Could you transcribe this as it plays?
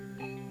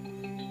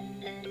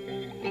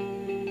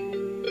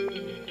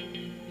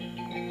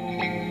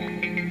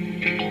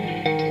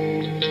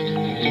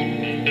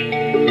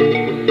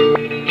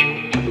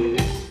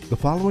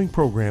following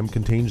program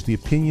contains the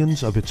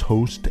opinions of its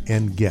host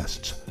and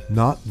guests,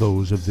 not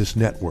those of this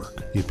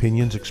network. The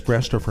opinions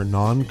expressed are for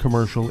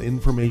non-commercial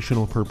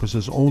informational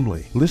purposes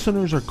only.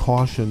 Listeners are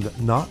cautioned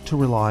not to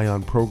rely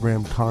on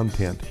program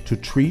content to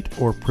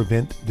treat or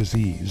prevent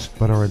disease,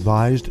 but are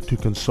advised to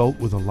consult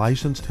with a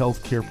licensed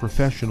healthcare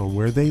professional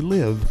where they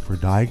live for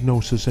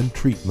diagnosis and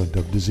treatment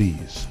of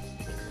disease.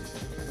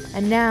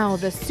 And now,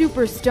 the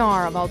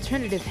superstar of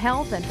alternative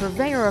health and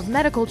purveyor of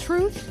medical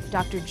truth,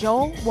 Dr.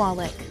 Joel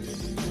Wallach.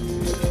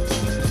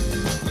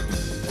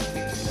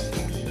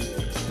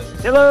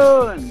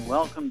 Hello, and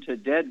welcome to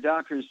Dead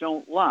Doctors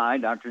Don't Lie.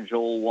 Dr.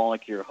 Joel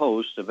Wallach, your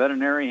host, a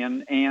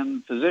veterinarian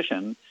and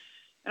physician.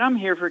 And I'm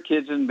here for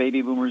kids and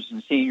baby boomers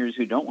and seniors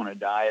who don't want to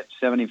die at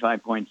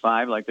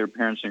 75.5 like their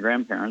parents and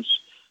grandparents.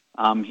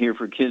 I'm here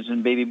for kids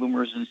and baby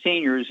boomers and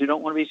seniors who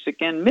don't want to be sick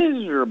and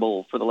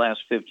miserable for the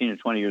last 15 to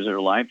 20 years of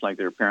their life like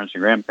their parents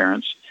and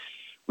grandparents.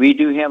 We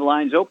do have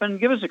lines open.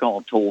 Give us a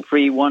call,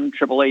 toll-free,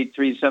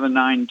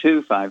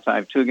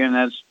 1-888-379-2552. Again,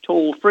 that's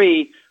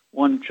toll-free,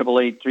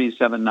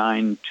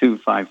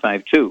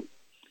 1-888-379-2552.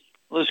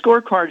 Well, the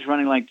scorecard's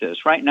running like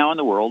this. Right now in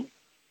the world,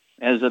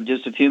 as of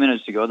just a few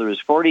minutes ago, there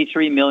was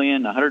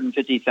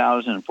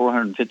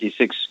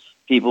 43,150,456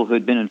 people who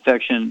had been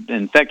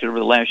infected over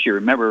the last year.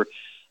 Remember,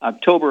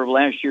 October of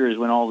last year is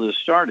when all this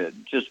started,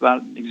 just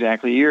about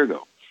exactly a year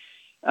ago.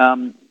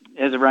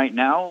 As of right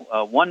now,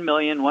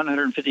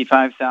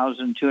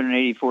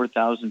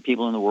 1,155,284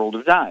 people in the world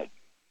have died.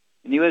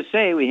 In the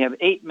USA, we have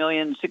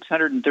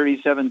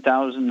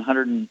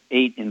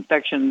 8,637,108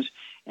 infections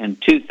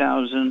and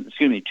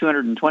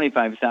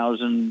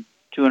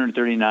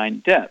 225,239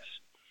 deaths.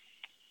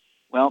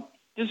 Well,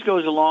 this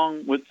goes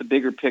along with the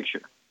bigger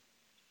picture.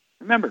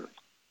 Remember,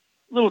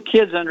 little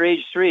kids under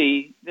age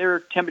 3, their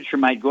temperature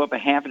might go up a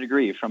half a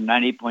degree from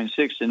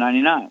 98.6 to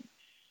 99.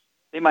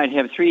 They might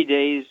have 3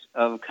 days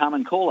of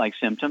common cold-like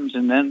symptoms,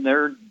 and then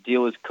their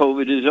deal with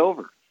COVID is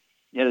over.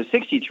 Yet a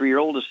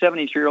 63-year-old, a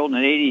 73-year-old, and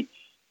an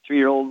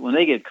 83-year-old, when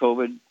they get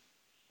COVID,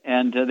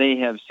 and they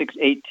have 6,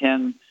 8,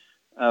 10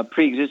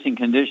 pre-existing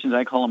conditions,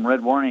 I call them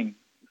red warning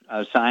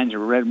signs or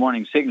red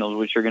warning signals,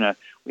 which are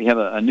we have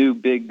a new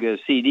big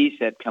CD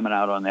set coming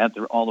out on that.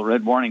 They're all the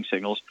red warning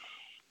signals.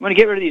 We want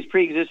to get rid of these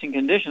pre-existing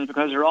conditions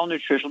because they're all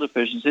nutritional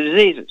deficiency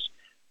diseases,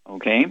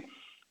 okay?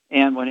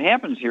 And what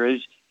happens here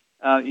is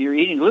you're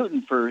eating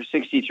gluten for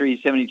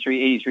 63,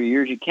 73, 83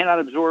 years. You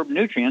cannot absorb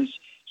nutrients,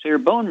 so your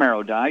bone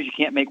marrow dies. You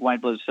can't make white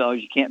blood cells.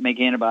 You can't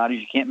make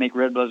antibodies. You can't make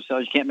red blood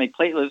cells. You can't make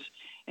platelets,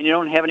 and you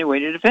don't have any way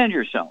to defend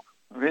yourself,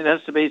 okay?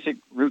 That's the basic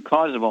root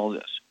cause of all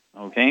this,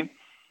 okay?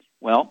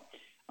 Well,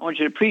 I want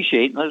you to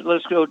appreciate,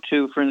 let's go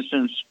to, for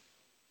instance,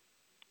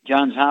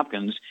 Johns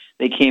Hopkins.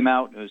 They came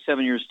out, a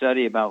 7-year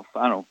study about,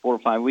 4 or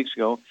 5 weeks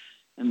ago,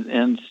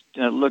 and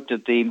looked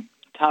at the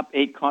top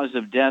 8 causes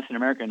of death in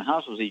American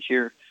households each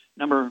year.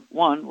 Number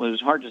 1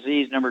 was heart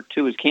disease. Number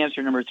 2 was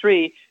cancer. Number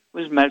 3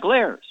 was medical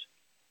errors.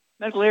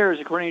 Medical errors,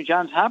 according to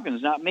Johns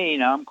Hopkins, not me,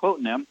 now I'm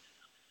quoting them,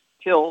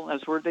 kill,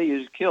 that's the word they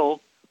use, kill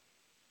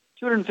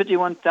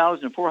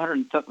 251,000 to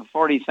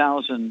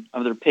 440,000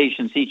 of their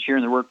patients each year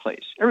in their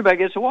workplace. Everybody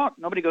gets a walk.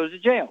 Nobody goes to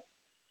jail.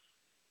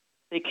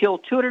 They kill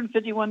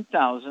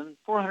 251,000,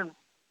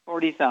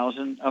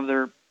 440,000 of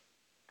their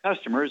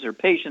customers, their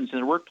patients in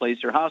their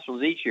workplace, their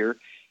hospitals each year,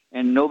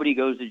 and nobody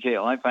goes to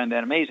jail. I find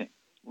that amazing.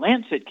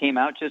 Lancet came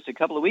out just a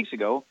couple of weeks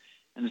ago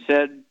and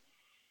said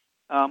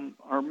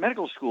our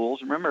medical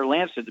schools, remember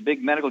Lancet, the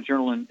big medical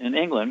journal in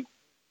England,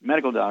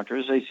 medical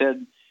doctors, they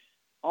said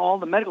all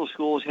the medical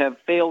schools have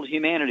failed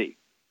humanity.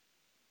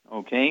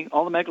 Okay?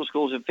 All the medical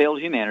schools have failed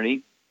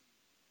humanity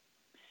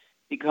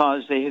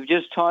because they have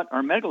just taught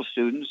our medical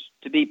students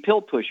to be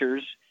pill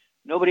pushers.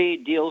 Nobody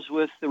deals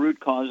with the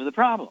root cause of the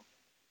problem.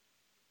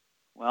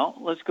 Well,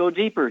 let's go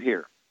deeper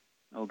here.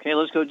 Okay,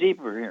 let's go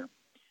deeper here.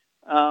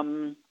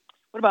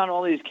 What about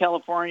all these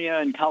California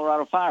and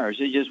Colorado fires?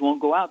 They just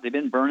won't go out. They've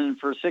been burning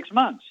for 6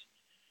 months.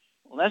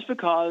 Well, that's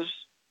because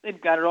they've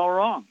got it all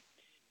wrong.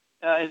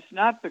 It's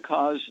not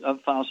because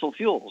of fossil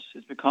fuels.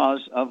 It's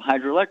because of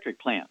hydroelectric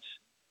plants,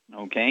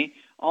 okay?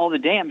 All the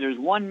dams, there's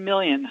 1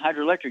 million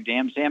hydroelectric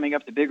dams damming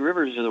up the big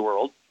rivers of the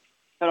world,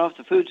 cut off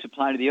the food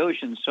supply to the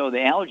ocean, so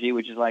the algae,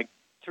 which is like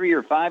 3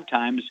 or 5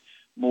 times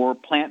more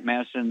plant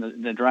mass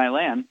than the dry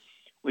land,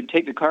 would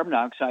take the carbon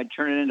dioxide,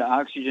 turn it into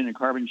oxygen and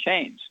carbon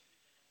chains,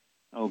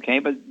 okay?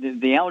 But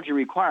the algae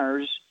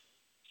requires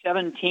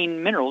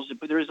 17 minerals.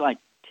 There's like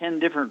 10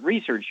 different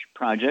research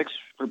projects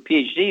for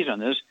PhDs on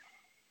this.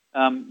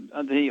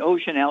 The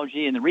ocean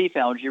algae and the reef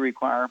algae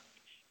require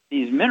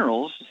these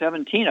minerals,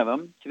 17 of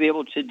them, to be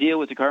able to deal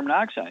with the carbon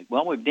dioxide.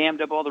 Well, we've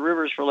dammed up all the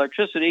rivers for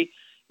electricity,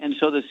 and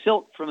so the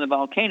silt from the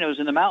volcanoes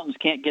in the mountains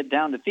can't get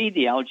down to feed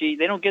the algae.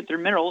 They don't get their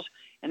minerals,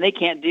 and they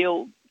can't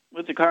deal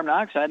with the carbon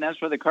dioxide, and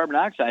that's where the carbon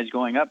dioxide is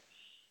going up.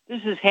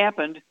 This has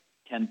happened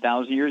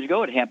 10,000 years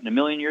ago. It happened 1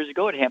 million years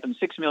ago. It happened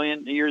 6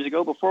 million years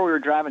ago before we were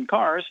driving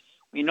cars.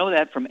 We know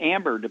that from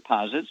amber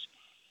deposits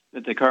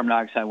that the carbon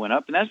dioxide went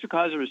up, and that's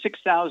because there were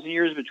 6,000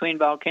 years between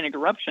volcanic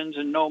eruptions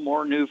and no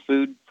more new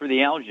food for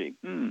the algae.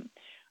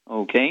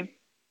 Okay.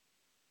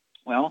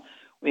 Well,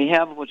 We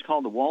have what's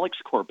called the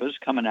Wallach's Corpus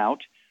coming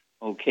out.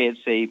 Okay,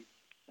 it's a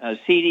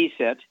CD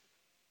set.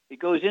 It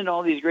goes into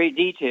all these great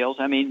details,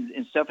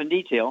 and stuff in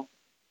detail.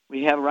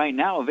 We have right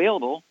now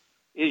available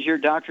Is Your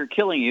Doctor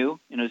Killing You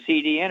in a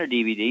CD and a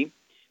DVD.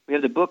 We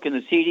have the book in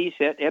the CD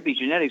set,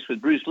 Epigenetics,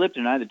 with Bruce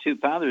Lipton and I, the two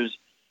founders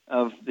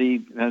of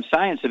the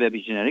science of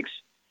epigenetics.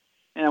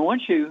 And I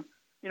want you,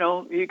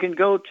 you can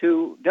go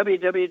to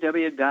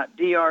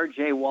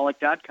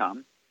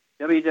www.drjwallach.com,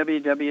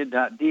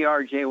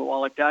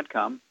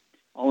 www.drjwallach.com,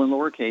 all in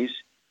lowercase,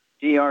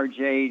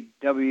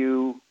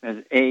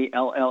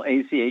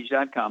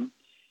 drjwallach.com.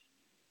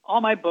 All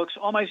my books,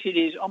 all my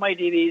CDs, all my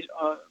DVDs,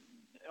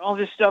 all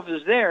this stuff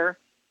is there.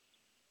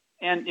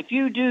 And if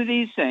you do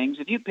these things,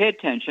 if you pay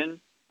attention,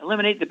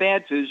 eliminate the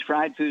bad foods,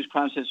 fried foods,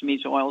 processed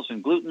meats, oils,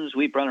 and glutens,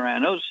 wheat, butter,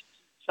 and oats,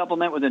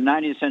 supplement with the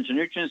 90 essential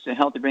nutrients to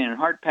Healthy Brain and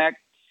Heart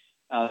Pack,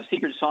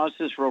 secret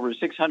sauces for over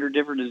 600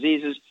 different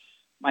diseases.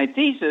 My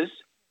thesis,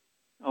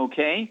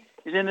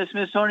 is in the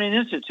Smithsonian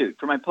Institute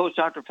for my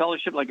postdoctoral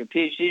fellowship, like a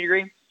PhD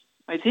degree.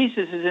 My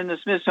thesis is in the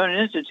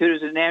Smithsonian Institute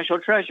as a national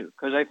treasure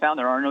because I found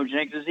there are no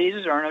genetic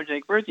diseases, there are no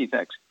genetic birth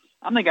defects.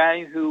 I'm the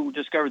guy who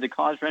discovered the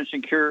cause, prevention,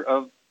 and cure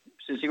of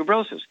cystic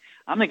fibrosis.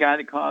 I'm the guy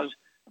that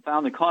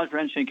found the cause,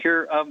 prevention, and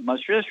cure of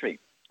muscular dystrophy.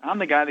 I'm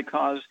the guy that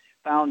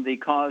found the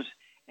cause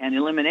and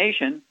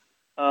elimination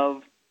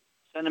of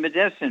sudden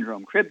death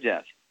syndrome, crib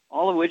death,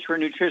 all of which were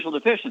nutritional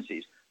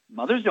deficiencies.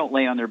 Mothers don't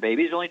lay on their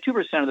babies. Only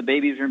 2% of the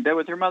babies are in bed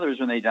with their mothers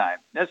when they die.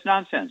 That's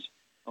nonsense,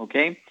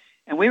 okay?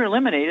 And we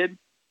eliminated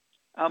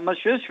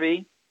muscular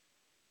dystrophy,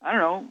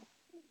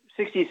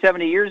 60,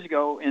 70 years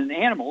ago in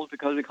animals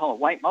because we call it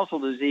white muscle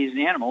disease in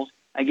animals.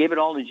 I gave it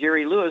all to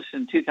Jerry Lewis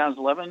in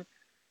 2011.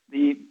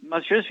 The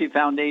Muscular Dystrophy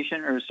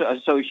Foundation or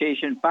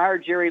Association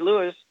fired Jerry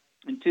Lewis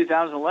in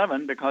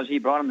 2011 because he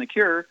brought him the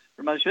cure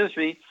for muscular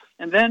dystrophy.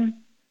 And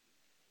then,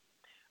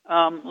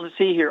 let's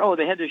see here.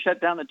 They had to shut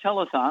down the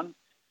telethon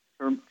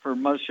for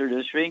muscular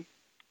dystrophy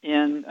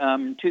in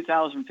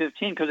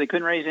 2015 because they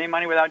couldn't raise any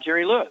money without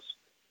Jerry Lewis.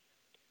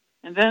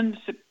 And then,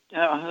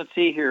 let's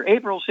see here,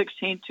 April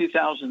 16,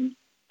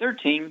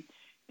 2013,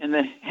 in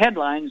the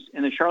headlines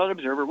in the Charlotte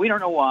Observer, we don't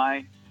know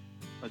why,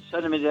 but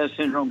sudden death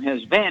syndrome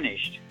has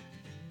vanished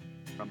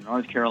from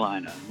North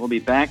Carolina. We'll be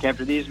back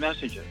after these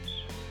messages.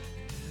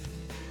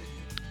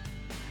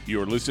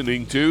 You're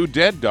listening to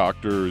Dead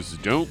Doctors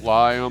Don't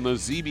Lie on the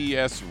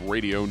ZBS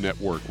Radio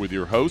Network with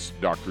your host,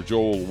 Dr.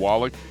 Joel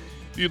Wallach.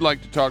 If you'd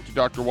like to talk to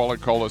Dr.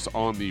 Wallach, call us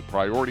on the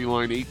priority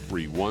line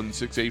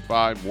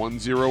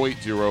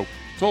 831-685-1080,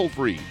 toll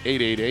free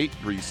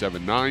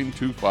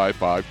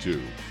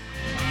 888-379-2552.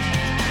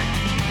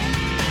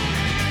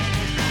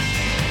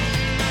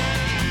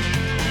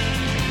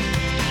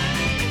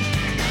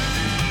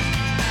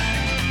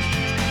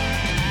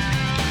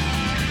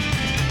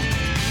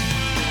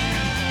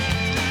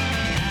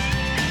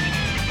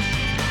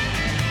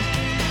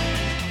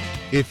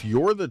 If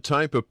you're the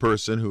type of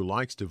person who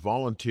likes to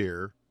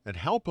volunteer and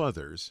help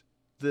others,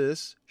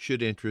 this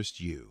should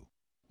interest you.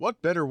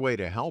 What better way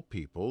to help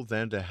people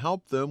than to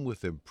help them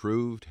with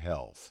improved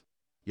health?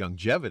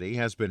 Youngevity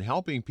has been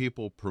helping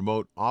people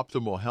promote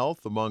optimal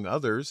health, among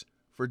others,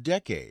 for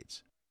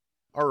decades.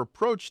 Our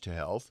approach to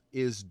health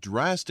is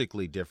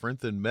drastically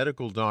different than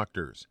medical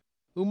doctors,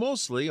 who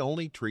mostly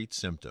only treat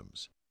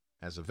symptoms.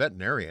 As a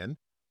veterinarian,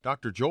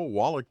 Dr. Joel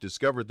Wallach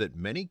discovered that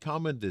many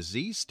common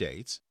disease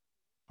states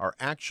are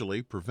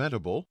actually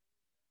preventable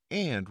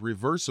and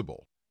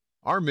reversible.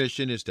 Our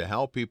mission is to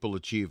help people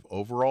achieve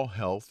overall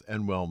health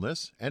and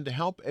wellness and to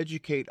help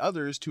educate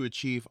others to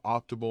achieve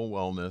optimal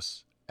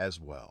wellness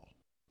as well.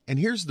 And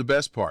here's the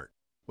best part.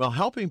 While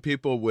helping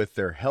people with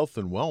their health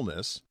and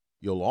wellness,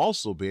 you'll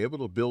also be able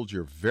to build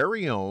your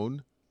very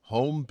own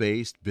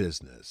home-based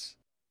business.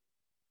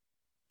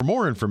 For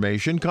more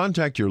information,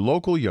 contact your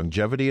local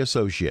Youngevity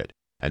associate.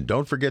 And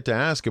don't forget to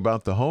ask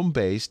about the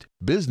home-based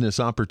business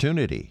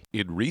opportunity.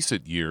 In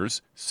recent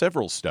years,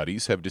 several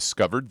studies have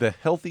discovered the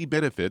healthy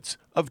benefits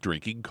of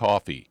drinking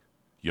coffee.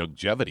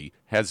 Youngevity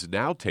has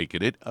now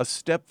taken it a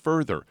step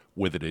further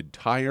with an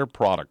entire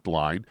product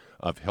line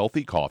of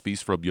healthy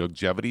coffees from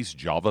Youngevity's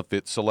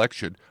JavaFit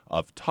selection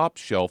of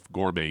top-shelf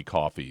gourmet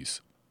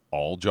coffees.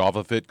 All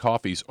JavaFit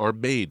coffees are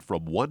made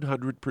from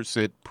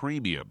 100%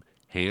 premium,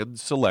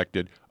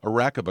 hand-selected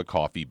Arabica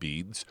coffee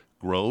beans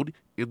grown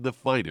in the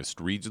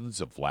finest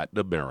regions of Latin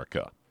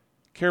America.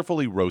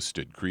 Carefully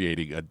roasted,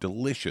 creating a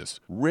delicious,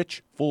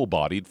 rich,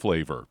 full-bodied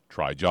flavor.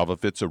 Try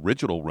JavaFit's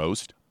original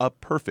roast, a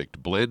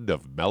perfect blend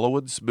of mellow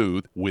and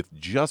smooth with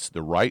just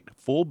the right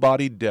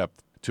full-bodied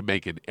depth to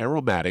make an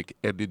aromatic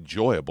and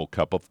enjoyable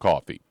cup of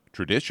coffee.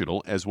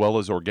 Traditional as well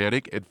as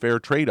organic and fair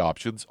trade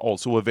options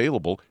also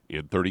available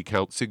in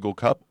 30-count single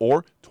cup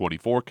or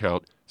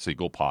 24-count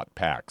single pot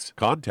packs.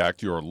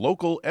 Contact your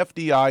local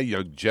FDI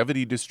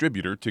Youngevity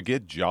distributor to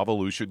get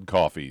Javalution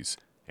coffees.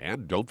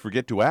 And don't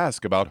forget to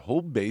ask about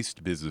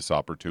home-based business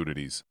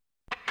opportunities.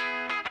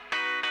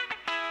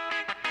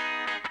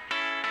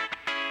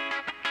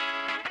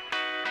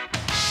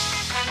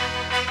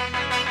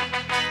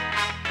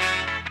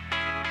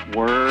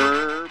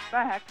 We're back.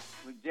 back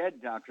with Dead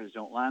Doctors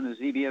Don't Lie on the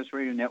ZBS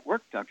Radio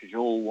Network. Dr.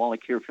 Joel Wallach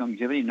here from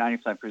Longevity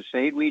 95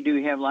 Crusade. We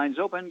do have lines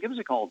open. Give us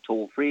a call,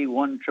 toll-free,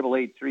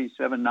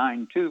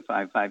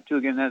 1-888-379-2552.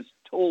 Again, that's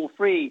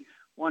toll-free,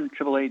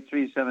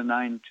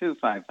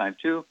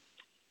 1-888-379-2552.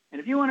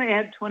 And if you want to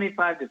add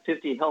 25 to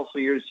 50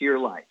 healthy years to your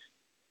life,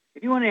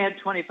 if you want to add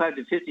 25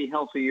 to 50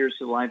 healthy years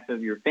to the life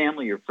of your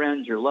family, your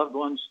friends, your loved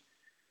ones,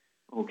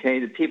 okay,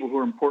 the people who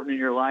are important in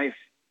your life,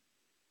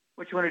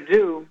 what you want to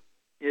do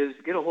is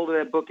get a hold of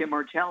that book,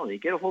 Immortality.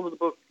 Get a hold of the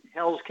book,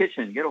 Hell's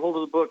Kitchen. Get a hold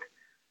of the book,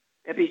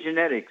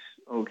 Epigenetics,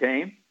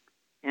 okay?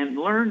 And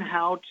learn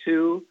how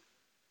to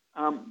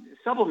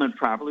supplement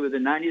properly with the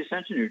 90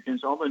 essential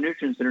nutrients, all the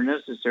nutrients that are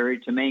necessary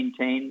to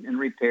maintain and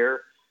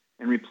repair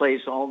and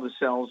replace all the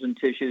cells and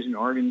tissues and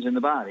organs in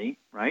the body,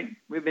 right?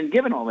 We've been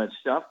given all that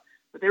stuff,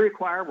 but they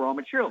require raw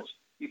materials.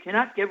 You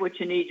cannot get what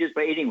you need just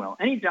by eating well.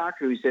 Any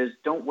doctor who says,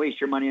 don't waste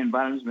your money on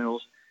vitamins,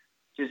 minerals,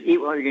 just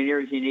eat well, you're going to get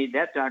everything you need,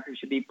 that doctor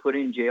should be put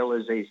in jail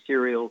as a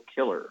serial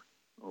killer,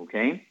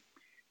 okay?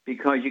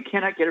 Because you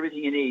cannot get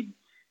everything you need.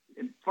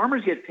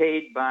 Farmers get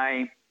paid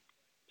by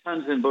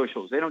tons and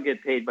bushels. They don't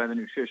get paid by the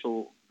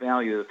nutritional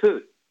value of the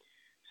food.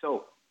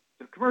 So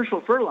the commercial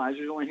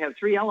fertilizers only have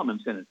 3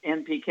 elements in it,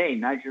 NPK,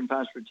 nitrogen,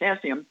 phosphorus,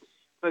 potassium,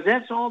 because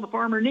that's all the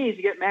farmer needs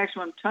to get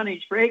maximum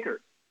tonnage per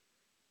acre,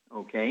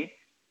 okay?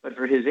 But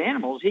for his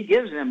animals, he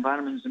gives them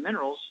vitamins and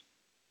minerals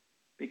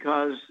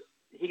because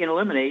he can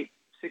eliminate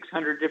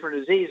 600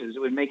 different diseases. It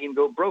would make him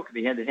go broke if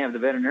he had to have the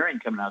veterinarian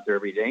coming out there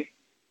every day.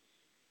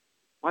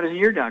 Why doesn't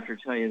your doctor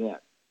tell you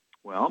that?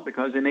 Well,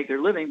 because they make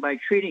their living by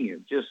treating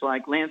you, just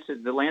like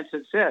the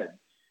Lancet said.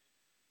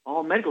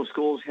 All medical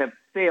schools have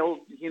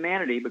failed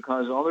humanity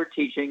because all they're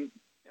teaching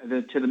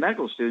to the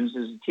medical students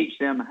is to teach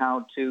them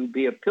how to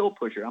be a pill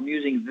pusher. I'm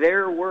using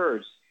their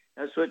words.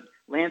 That's what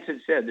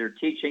Lancet said. They're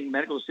teaching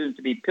medical students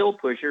to be pill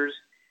pushers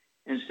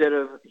instead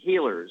of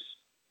healers.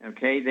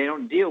 Okay, they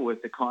don't deal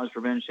with the cause,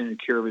 prevention, and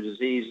cure of a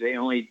disease. They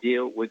only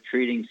deal with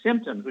treating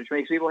symptoms, which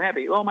makes people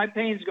happy. Oh, my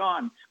pain's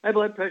gone. My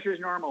blood pressure is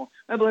normal.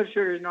 My blood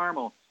sugar is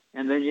normal.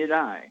 And then you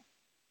die.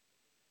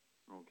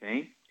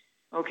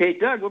 Okay,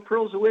 Doug, what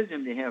pearls of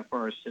wisdom do you have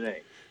for us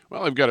today?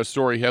 Well, I've got a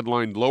story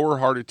headlined, Lower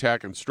Heart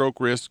Attack and Stroke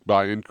Risk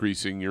by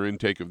Increasing Your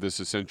Intake of This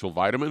Essential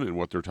Vitamin. And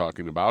what they're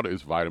talking about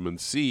is vitamin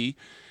C.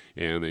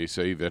 And they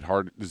say that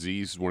heart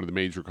disease is one of the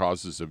major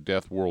causes of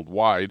death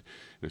worldwide.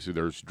 They say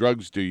there's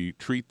drugs to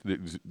treat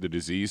the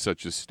disease,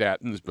 such as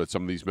statins, but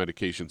some of these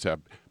medications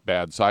have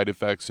bad side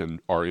effects and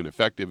are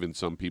ineffective in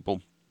some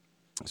people.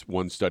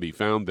 One study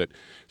found that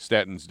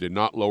statins did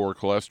not lower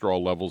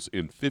cholesterol levels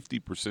in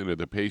 50% of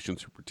the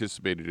patients who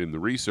participated in the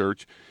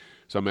research.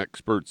 Some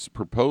experts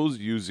propose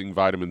using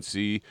vitamin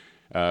C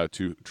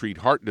to treat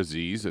heart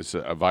disease, as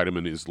a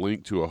vitamin is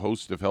linked to a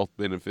host of health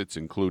benefits,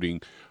 including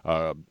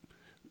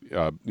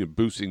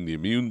boosting the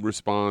immune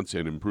response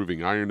and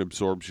improving iron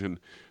absorption.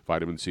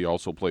 Vitamin C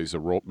also plays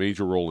a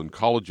major role in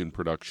collagen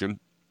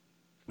production.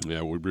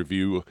 A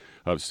review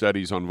of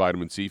studies on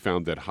vitamin C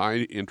found that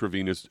high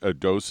intravenous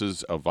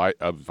doses of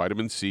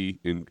vitamin C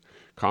in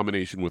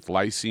combination with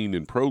lysine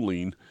and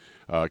proline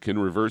can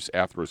reverse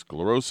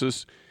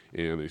atherosclerosis.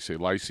 And they say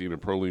lysine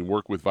and proline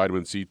work with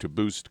vitamin C to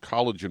boost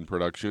collagen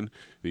production.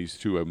 These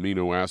 2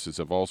 amino acids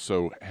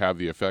also have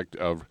the effect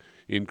of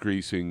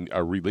releasing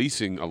a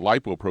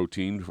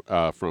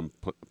lipoprotein from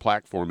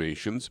plaque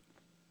formations.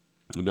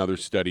 Another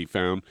study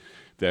found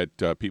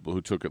that people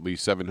who took at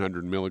least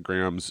 700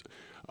 milligrams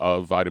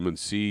of vitamin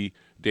C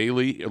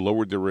daily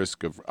lowered the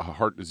risk of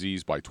heart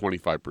disease by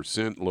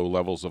 25%. Low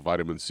levels of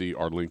vitamin C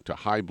are linked to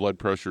high blood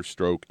pressure,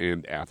 stroke,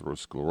 and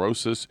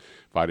atherosclerosis.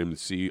 Vitamin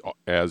C,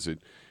 as it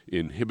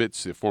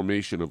inhibits the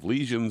formation of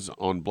lesions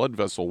on blood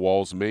vessel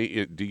walls,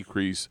 may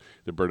decrease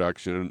the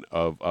production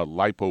of a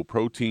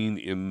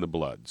lipoprotein in the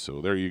blood. So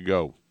there you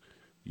go.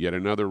 Yet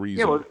another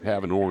reason to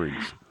have an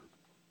orange.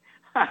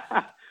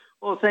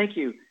 Well, thank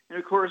you. And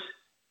of course,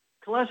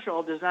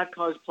 cholesterol does not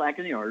cause plaque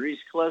in the arteries.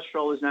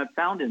 Cholesterol is not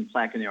found in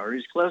plaque in the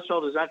arteries.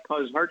 Cholesterol does not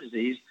cause heart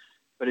disease,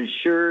 but it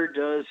sure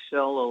does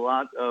sell a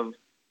lot of,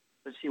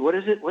 let's see, what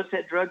is it? What's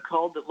that drug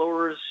called that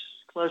lowers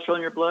cholesterol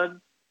in your blood?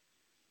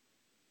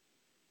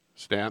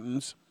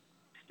 Statins?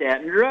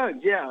 Statin drugs,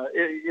 yeah.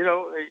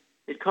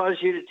 It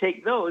causes you to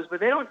take those,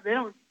 but they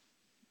don't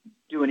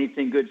do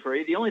anything good for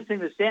you. The only thing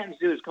the statins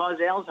do is cause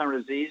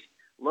Alzheimer's disease,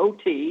 low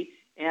T,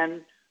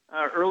 and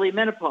early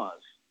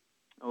menopause.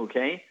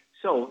 Okay?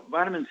 So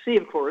vitamin C,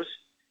 of course,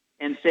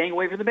 and staying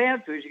away from the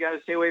bad foods. You got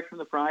to stay away from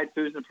the fried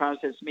foods and the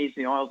processed meats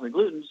and the oils and the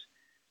glutens.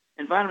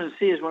 And vitamin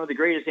C is one of the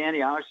greatest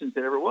antioxidants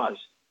that ever was.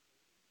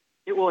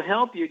 It will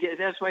help you get,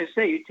 that's why I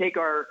say you take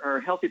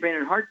our Healthy Brain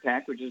and Heart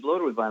Pack, which is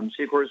loaded with vitamin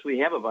C. Of course, we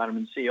have a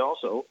vitamin C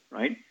also,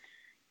 right?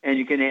 And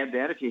you can add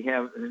that if you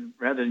have,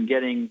 rather than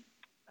getting,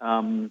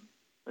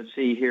 let's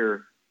see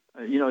here,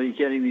 you're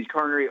getting these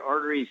coronary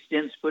artery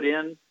stents put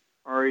in,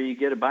 or you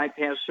get a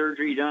bypass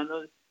surgery done.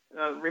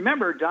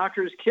 Remember,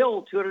 doctors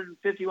kill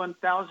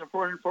 251,000,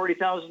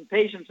 440,000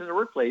 patients in the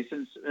workplace,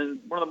 and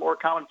one of the more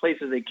common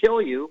places they kill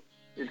you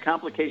is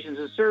complications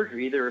of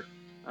surgery, either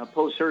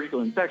post-surgical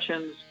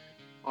infections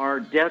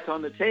or death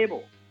on the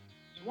table.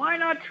 Why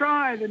not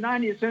try the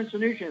 90 Essential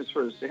Nutrients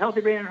first, the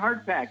Healthy Brain and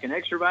Heart Pack, and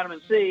extra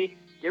vitamin C?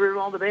 Get rid of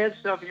all the bad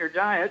stuff in your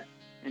diet,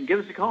 and give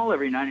us a call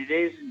every 90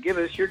 days and give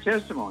us your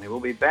testimony. We'll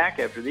be back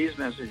after these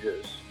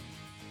messages.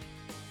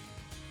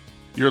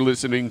 You're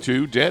listening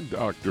to Dead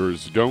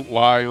Doctors Don't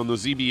Lie on the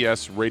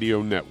ZBS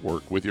Radio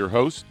Network with your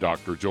host,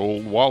 Dr. Joel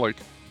Wallach.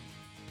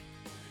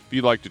 If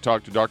you'd like to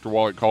talk to Dr.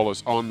 Wallach, call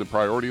us on the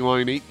priority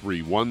line,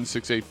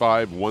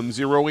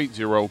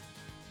 831-685-1080.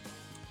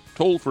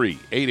 Toll free,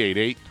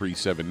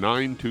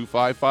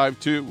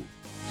 888-379-2552.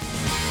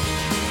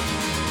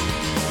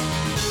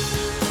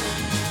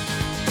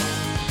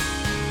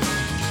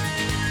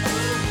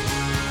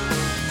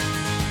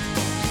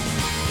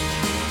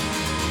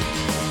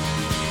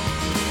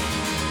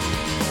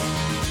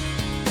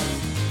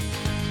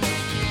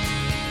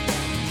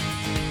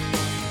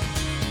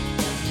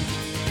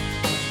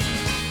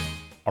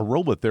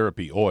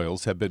 Aromatherapy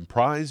oils have been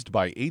prized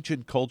by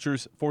ancient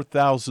cultures for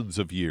thousands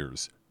of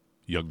years.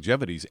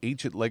 Youngevity's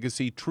ancient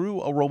legacy,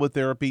 True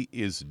Aromatherapy,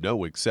 is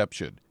no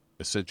exception.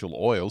 Essential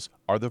oils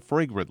are the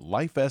fragrant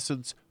life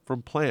essence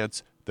from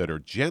plants that are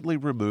gently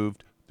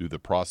removed through the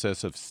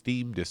process of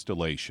steam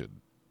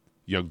distillation.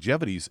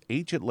 Youngevity's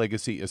ancient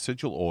legacy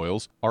essential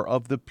oils are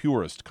of the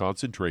purest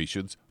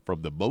concentrations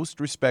from the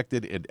most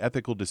respected and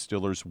ethical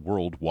distillers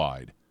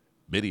worldwide.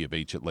 Many of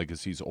Ancient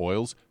Legacy's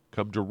oils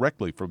come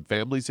directly from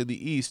families in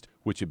the East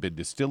which have been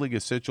distilling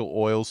essential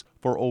oils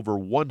for over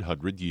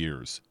 100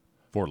 years.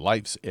 For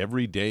life's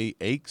everyday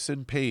aches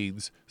and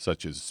pains,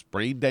 such as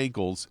sprained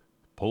ankles,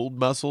 pulled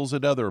muscles,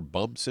 and other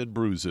bumps and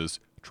bruises,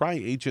 try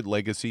Ancient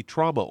Legacy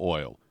Trauma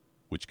Oil,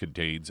 which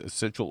contains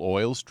essential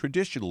oils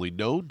traditionally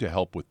known to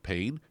help with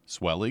pain,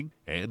 swelling,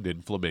 and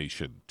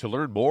inflammation. To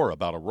learn more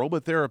about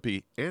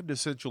aromatherapy and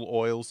essential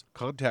oils,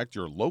 contact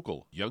your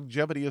local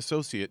Youngevity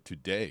associate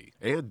today.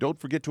 And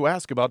don't forget to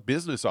ask about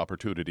business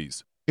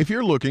opportunities. If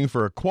you're looking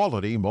for a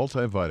quality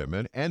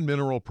multivitamin and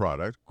mineral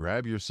product,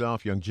 grab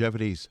yourself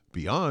Youngevity's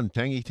Beyond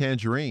Tangy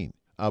Tangerine,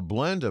 a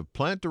blend of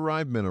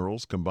plant-derived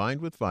minerals combined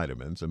with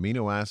vitamins,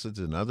 amino acids,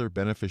 and other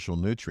beneficial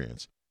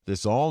nutrients.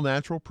 This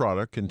all-natural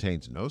product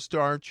contains no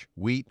starch,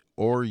 wheat,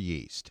 or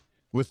yeast,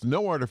 with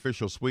no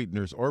artificial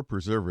sweeteners or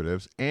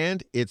preservatives,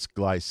 and it's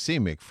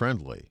glycemic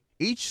friendly.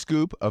 Each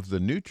scoop of the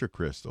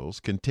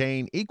NutriCrystals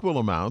contain equal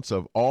amounts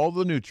of all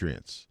the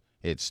nutrients.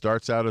 It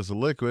starts out as a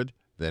liquid,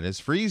 then is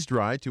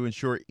freeze-dried to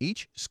ensure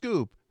each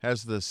scoop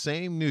has the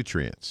same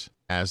nutrients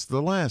as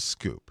the last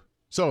scoop.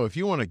 So if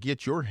you want to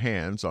get your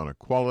hands on a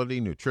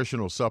quality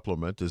nutritional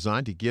supplement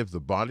designed to give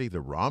the body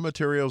the raw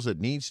materials it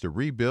needs to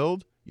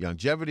rebuild,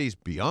 Youngevity's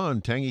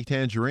Beyond Tangy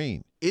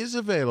Tangerine is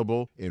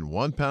available in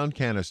 1-pound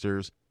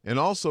canisters and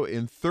also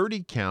in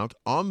 30-count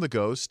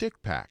on-the-go stick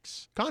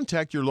packs.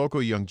 Contact your local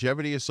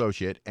Youngevity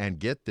associate and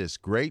get this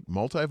great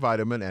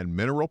multivitamin and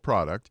mineral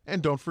product,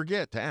 and don't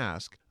forget to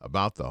ask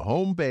about the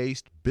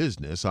home-based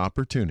business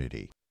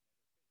opportunity.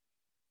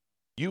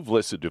 You've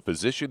listened to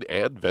physician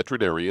and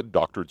veterinarian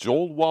Dr.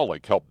 Joel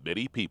Wallach help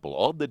many people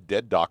on the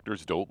Dead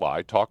Doctors Don't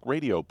Lie talk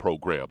radio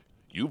program.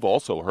 You've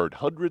also heard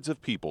hundreds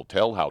of people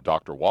tell how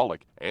Dr.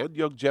 Wallach and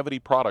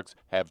Youngevity products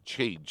have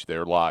changed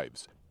their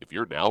lives. If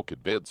you're now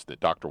convinced that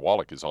Dr.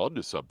 Wallach is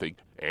onto something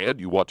and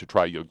you want to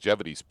try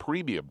Youngevity's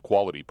premium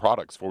quality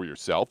products for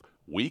yourself,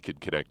 we can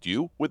connect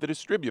you with a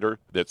distributor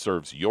that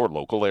serves your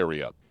local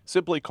area.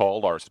 Simply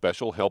call our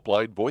special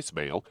helpline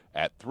voicemail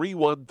at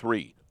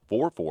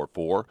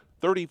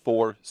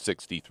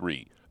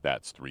 313-444-3463.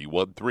 That's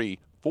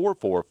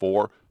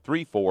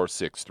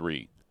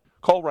 313-444-3463.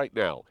 Call right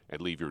now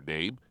and leave your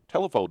name,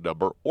 telephone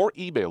number, or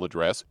email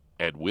address,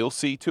 and we'll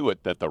see to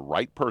it that the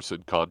right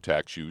person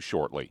contacts you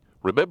shortly.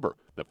 Remember,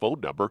 the phone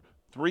number,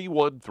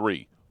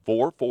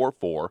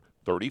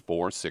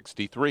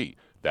 313-444-3463.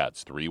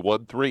 That's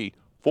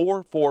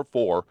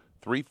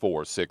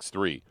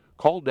 313-444-3463.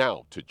 Call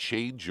now to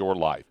change your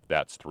life.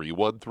 That's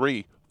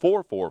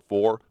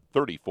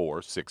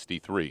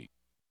 313-444-3463.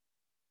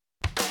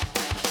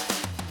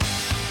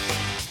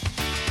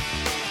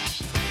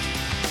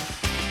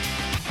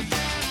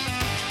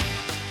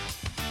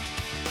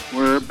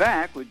 We're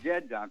back with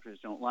Dead Doctors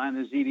Don't Lie on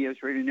the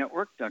ZBS Radio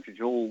Network. Dr.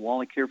 Joel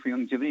Wallach here for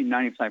Youngevity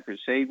 95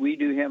 Crusade. We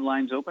do have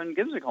lines open.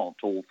 Give us a call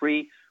toll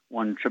free,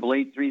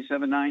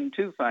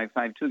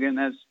 1-888-379-2552. Again,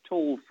 that's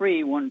toll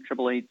free,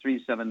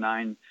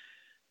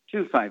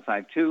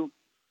 1-888-379-2552.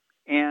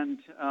 And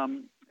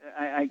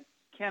I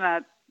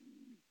cannot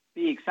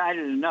be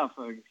excited enough,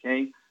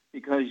 okay,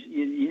 because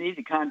you need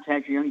to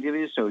contact your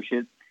Youngevity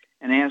associate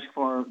and ask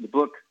for the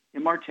book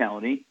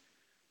Immortality.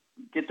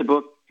 Get the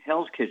book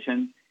Hell's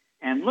Kitchen.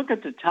 And look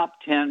at the top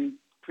 10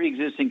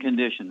 pre-existing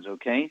conditions,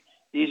 okay?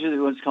 These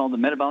are what's called the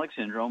metabolic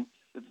syndrome.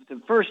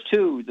 The first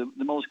two,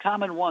 the most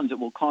common ones that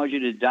will cause you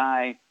to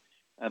die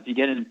if you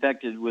get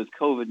infected with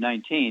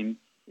COVID-19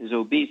 is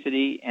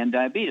obesity and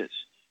diabetes.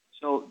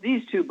 So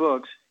these two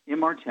books,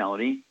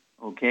 Immortality,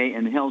 okay,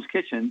 and Hell's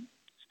Kitchen,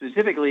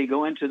 specifically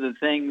go into the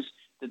things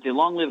that the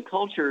long-lived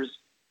cultures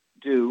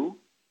do,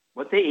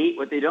 what they eat,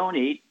 what they don't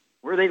eat,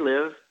 where they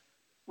live.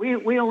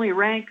 We only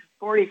rank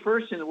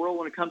 41st in the world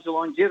when it comes to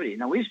longevity.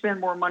 Now, we spend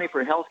more money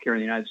for health care in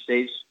the United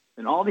States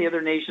than all the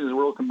other nations in the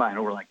world combined,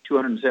 over like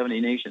 270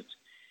 nations.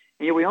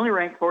 And yet we only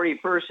rank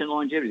 41st in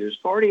longevity. There's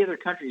 40 other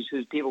countries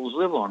whose people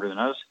live longer than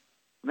us,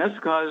 and that's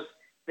because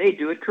they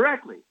do it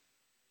correctly.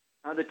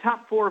 The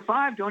top 4 or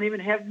 5 don't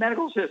even have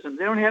medical systems.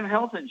 They don't have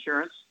health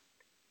insurance.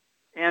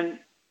 And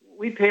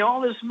we pay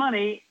all this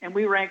money, and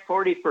we rank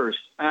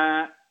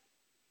 41st.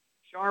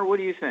 Char, what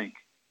do you think?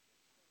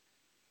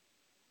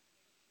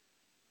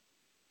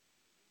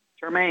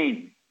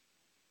 Charmaine.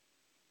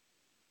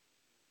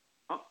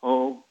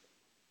 Uh-oh.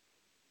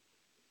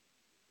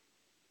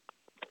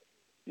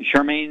 Is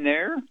Charmaine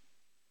there?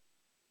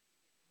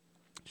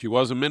 She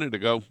was a minute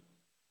ago.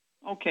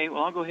 Okay,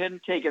 well, I'll go ahead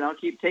and take it. I'll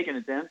keep taking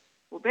it then.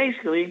 Well,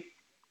 basically,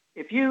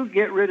 if you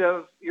get rid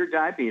of your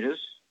diabetes,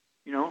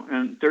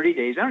 in 30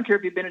 days, I don't care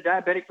if you've been a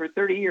diabetic for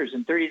 30 years.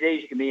 In 30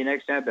 days, you can be an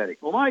ex-diabetic.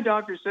 Well, my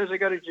doctor says I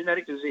got a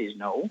genetic disease.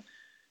 No,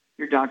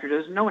 your doctor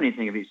doesn't know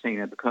anything if he's saying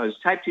that, because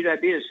type 2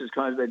 diabetes is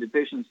caused by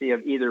deficiency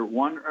of either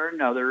one or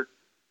another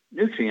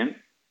nutrient.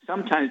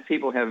 Sometimes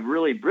people have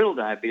really brittle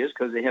diabetes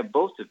because they have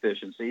both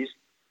deficiencies.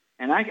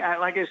 And like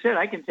I said,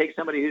 I can take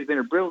somebody who's been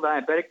a brittle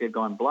diabetic, they've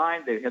gone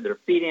blind, they've had their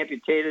feet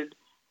amputated,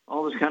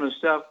 all this kind of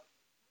stuff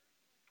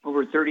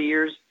over 30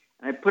 years,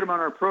 and I put them on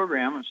our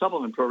program, a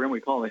supplement program we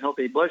call the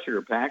Healthy Blood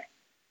Sugar Pack.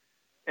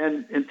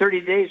 And in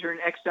 30 days, they're an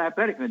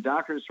ex-diabetic, and the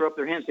doctors throw up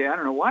their hands and say, I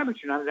don't know why,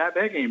 but you're not a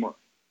diabetic anymore.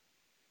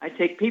 I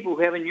take people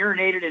who haven't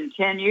urinated in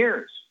 10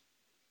 years.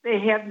 They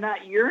have not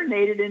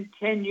urinated in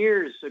 10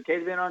 years. Okay,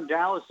 they've been on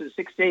dialysis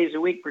 6 days a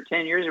week for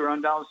 10 years. They were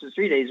on dialysis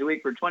 3 days a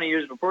week for 20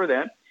 years before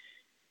that.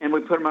 And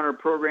we put them on our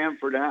program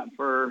for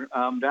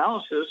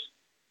dialysis.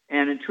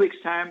 And in 2 weeks'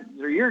 time,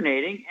 they're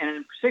urinating. And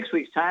in 6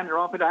 weeks' time, they're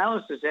off of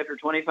dialysis after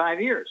 25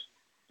 years.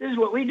 This is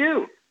what we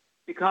do,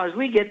 because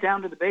we get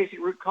down to the basic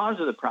root cause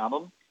of the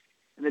problem.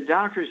 And the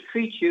doctors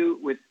treat you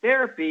with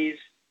therapies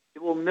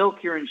that will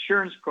milk your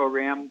insurance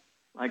program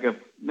like a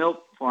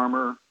milk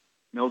farmer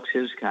milks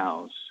his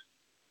cows.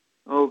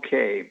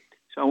 Okay,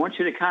 so I want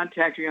you to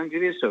contact your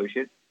Youngevity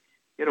associate,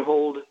 get a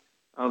hold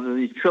of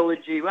the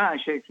trilogy. Well,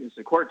 actually, it's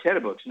a quartet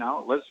of books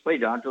now. Let's Play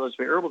Doctor, Let's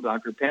Play Herbal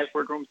Doctor,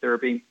 Passport Home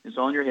Therapy. It's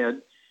all in your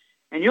head.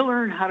 And you'll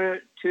learn how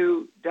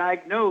to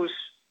diagnose,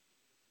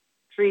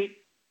 treat,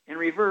 and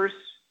reverse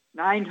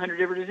 900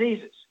 different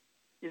diseases.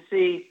 You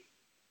see,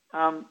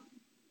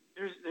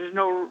 there's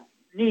no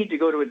need to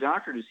go to a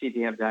doctor to see if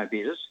you have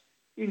diabetes.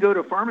 You can go to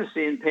a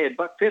pharmacy and pay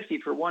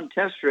 $1.50 for one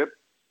test strip.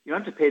 You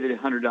don't have to pay the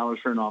 $100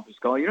 for an office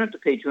call. You don't have to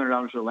pay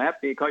 $200 for a lab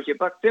fee. It costs you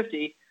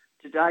 $1.50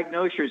 to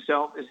diagnose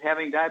yourself as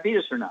having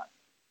diabetes or not.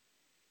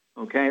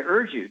 Okay, I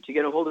urge you to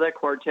get a hold of that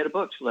quartet of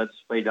books. Let's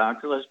Play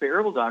Doctor, Let's Play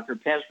Herbal Doctor,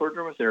 Passport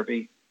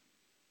Aromatherapy.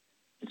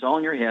 It's all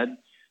in your head.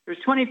 There's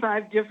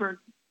 25 different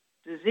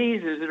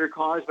diseases that are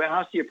caused by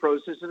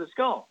osteoporosis of the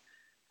skull.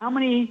 How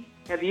many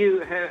of you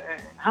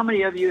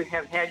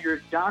have had your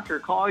doctor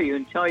call you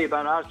and tell you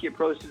about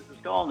osteoporosis of the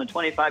skull and the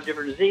 25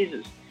 different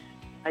diseases?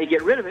 How you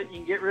get rid of it? You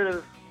can get rid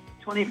of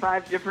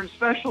 25 different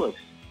specialists.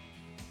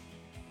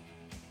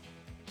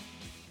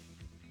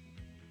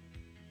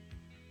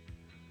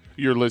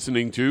 You're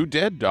listening to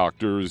Dead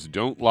Doctors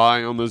Don't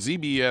Lie on the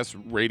ZBS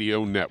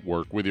Radio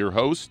Network with your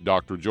host,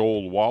 Dr.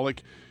 Joel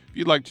Wallach. If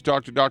you'd like to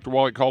talk to Dr.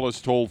 Wallach, call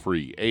us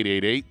toll-free,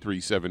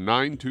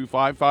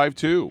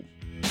 888-379-2552.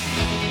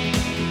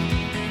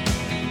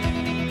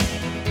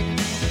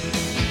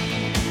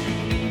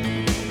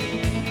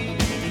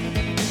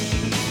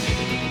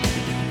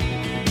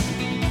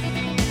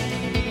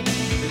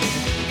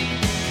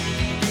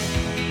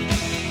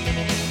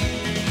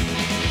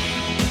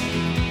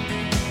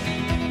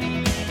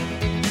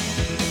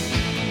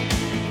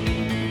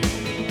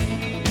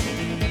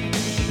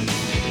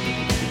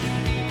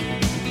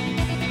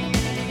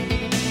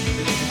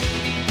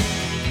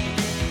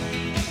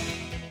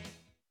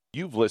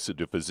 You've listened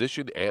to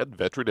physician and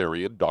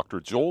veterinarian Dr.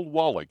 Joel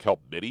Wallach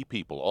help many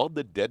people on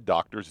the Dead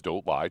Doctors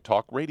Don't Lie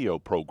talk radio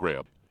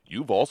program.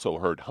 You've also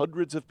heard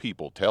hundreds of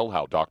people tell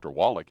how Dr.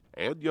 Wallach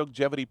and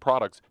Youngevity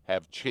products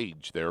have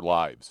changed their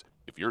lives.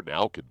 If you're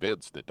now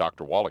convinced that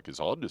Dr. Wallach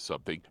is onto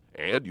something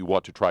and you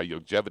want to try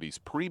Youngevity's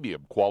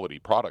premium quality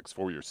products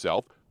for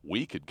yourself,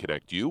 we can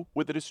connect you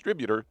with a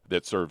distributor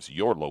that serves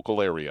your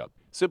local area.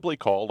 Simply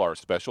call our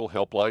special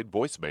helpline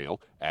voicemail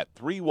at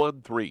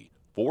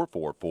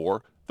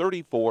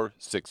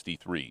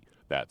 313-444-3463.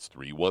 That's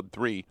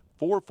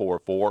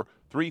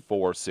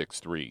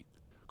 313-444-3463.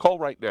 Call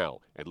right now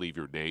and leave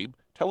your name,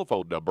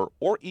 telephone number,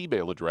 or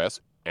email address,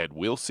 and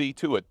we'll see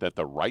to it that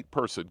the right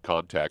person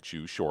contacts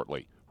you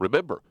shortly.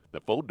 Remember,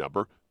 the phone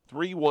number,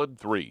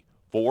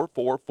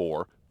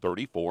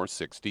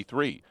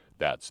 313-444-3463.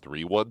 That's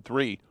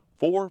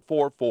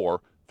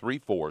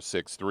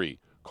 313-444-3463.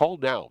 Call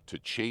now to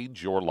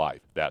change your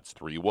life. That's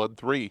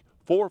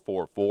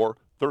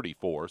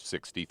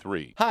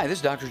 313-444-3463. Hi, this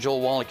is Dr.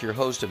 Joel Wallach, your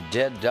host of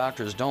Dead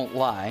Doctors Don't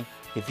Lie.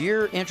 If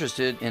you're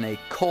interested in a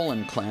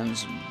colon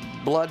cleanse,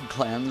 blood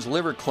cleanse,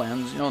 liver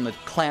cleanse, in the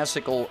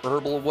classical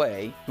herbal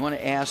way, you want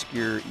to ask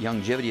your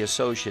Youngevity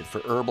associate for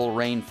Herbal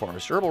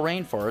Rainforest. Herbal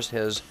Rainforest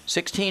has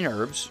 16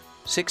 herbs,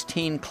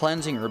 16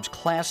 cleansing herbs,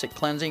 classic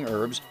cleansing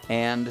herbs,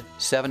 and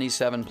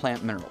 77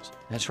 plant minerals.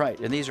 That's right,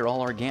 and these are all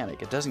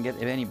organic. It doesn't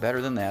get any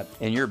better than that.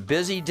 In your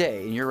busy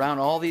day, and you're around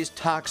all these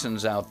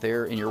toxins out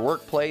there in your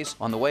workplace,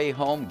 on the way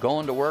home,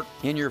 going to work,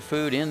 in your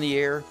food, in the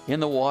air,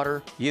 in the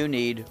water, you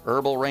need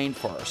Herbal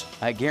Rainforest.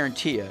 I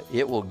guarantee you,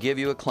 it will give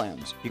you a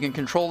cleanse. You can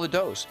control the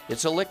dose.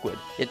 It's a liquid.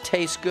 It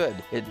tastes good.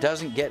 It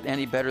doesn't get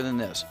any better than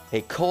this.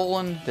 A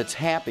colon that's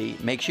happy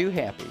makes you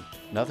happy.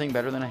 Nothing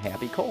better than a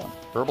happy colon.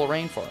 Herbal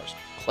Rainforest.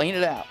 Clean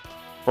it out.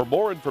 For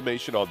more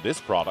information on this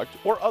product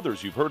or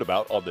others you've heard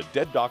about on the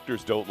Dead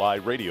Doctors Don't Lie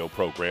radio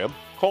program,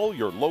 call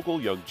your local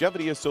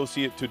Youngevity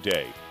associate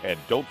today. And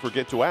don't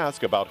forget to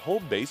ask about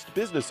home-based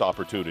business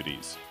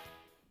opportunities.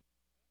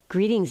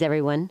 Greetings,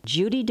 everyone.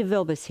 Judy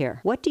DeVilbus here.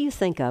 What do you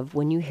think of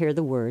when you hear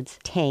the words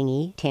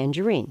tangy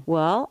tangerine?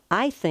 Well,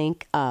 I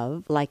think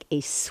of like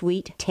a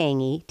sweet,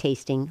 tangy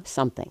tasting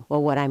something.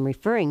 Well, what I'm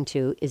referring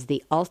to is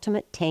the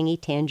Ultimate Tangy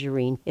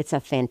Tangerine. It's a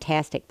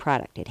fantastic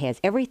product. It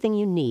has everything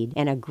you need,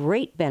 and a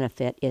great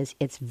benefit is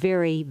it's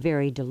very,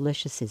 very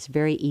delicious. It's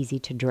very easy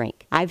to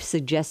drink. I've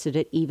suggested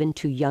it even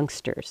to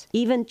youngsters.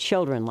 Even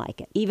children like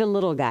it. Even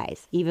little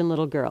guys. Even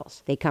little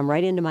girls. They come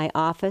right into my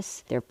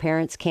office. Their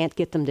parents can't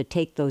get them to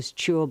take those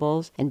chewables.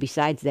 And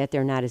besides that,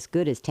 they're not as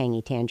good as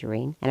Tangy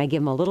Tangerine. And I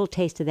give them a little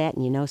taste of that,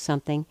 and you know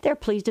something? They're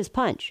pleased as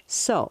punch.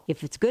 So,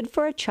 if it's good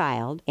for a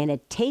child and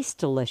it tastes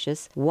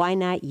delicious, why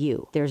not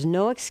you? There's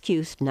no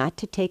excuse not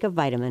to take a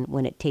vitamin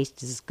when it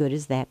tastes as good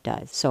as that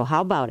does. So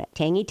how about it?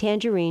 Tangy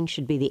Tangerine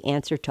should be the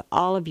answer to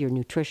all of your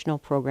nutritional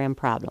program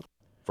problems.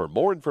 For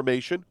more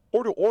information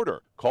or to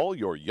order, call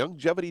your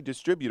Youngevity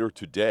distributor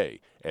today.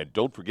 And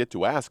don't forget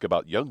to ask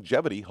about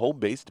Youngevity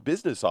home-based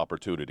business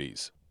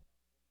opportunities.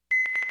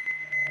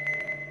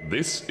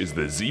 This is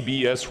the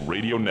ZBS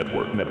Radio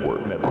Network.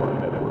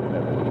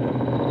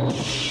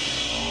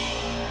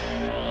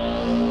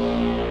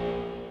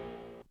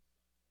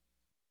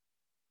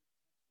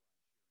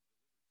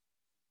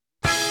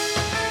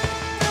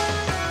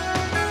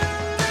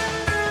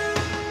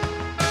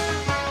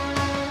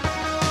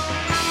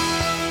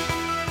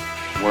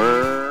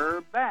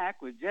 We're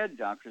back with Dead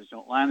Doctors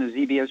Don't Lie on the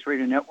ZBS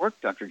Radio Network.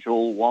 Dr.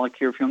 Joel Wallach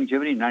here for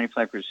Youngevity,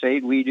 95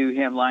 Crusade. We do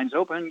have lines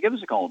open. Give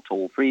us a call,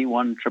 toll-free,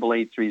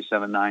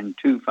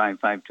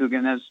 1-888-379-2552.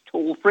 Again, that's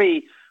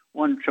toll-free,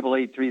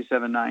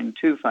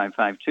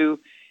 1-888-379-2552.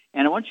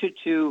 And I want you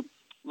to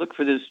look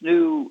for this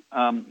new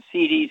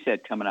CD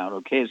set coming out,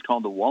 okay? It's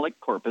called the Wallach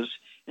Corpus.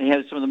 It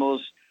has some of the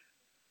most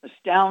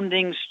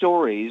astounding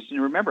stories.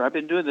 And remember, I've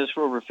been doing this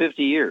for over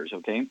 50 years,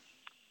 okay?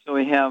 So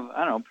we have,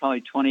 I don't know,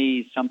 probably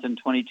 20-something,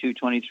 22,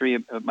 23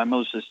 of my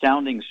most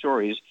astounding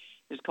stories.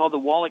 It's called the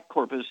Wallach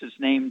Corpus. It's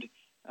named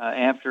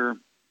after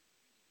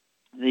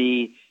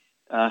the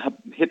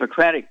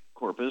Hippocratic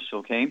Corpus,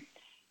 okay?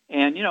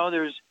 And, you know,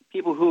 there's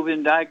people who have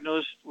been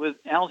diagnosed with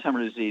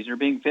Alzheimer's disease. They're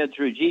being fed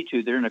through a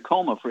G-tube. They're in a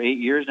coma for 8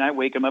 years, and I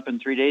wake them up in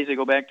 3 days. They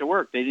go back to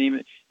work. They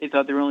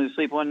thought they were only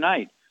asleep one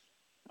night,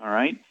 all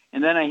right?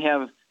 And then I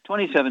have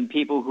 27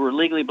 people who are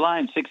legally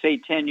blind, 6,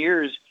 8, 10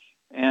 years,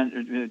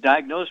 and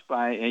diagnosed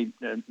by a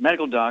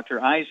medical doctor,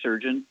 eye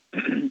surgeon,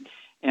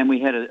 and we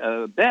had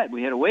a bet,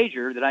 we had a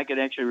wager that I could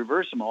actually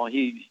reverse them all. At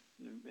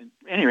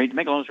any rate, to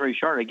make a long story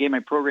short, I gave my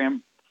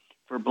program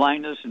for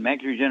blindness and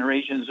macular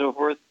degeneration and so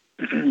forth,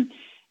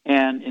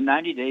 and in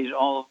 90 days,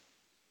 all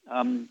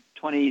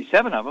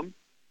 27 of them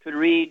could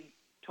read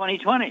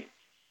 20/20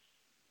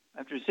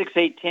 after 6,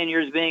 8, 10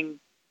 years being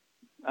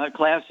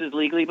classed as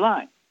legally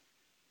blind.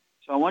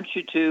 So I want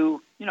you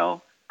to, you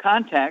know,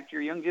 contact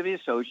your Youngevity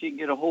associate. You can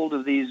get a hold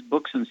of these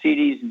books and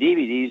CDs and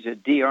DVDs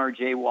at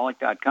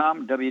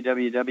drjwallach.com,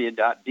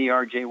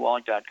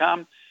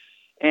 www.drjwallach.com,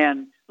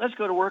 and let's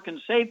go to work and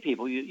save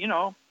people. You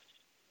know,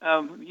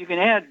 you can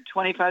add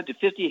 25 to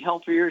 50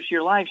 healthier years to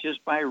your life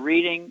just by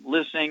reading,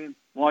 listening,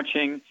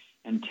 watching,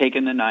 and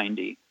taking the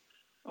 90.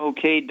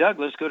 Okay, Doug,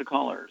 let's go to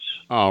callers.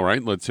 All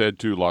right, let's head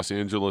to Los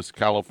Angeles,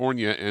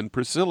 California. And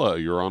Priscilla,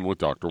 you're on with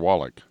Dr.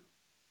 Wallach.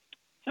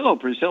 Hello,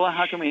 Priscilla.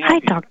 How can we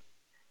help you?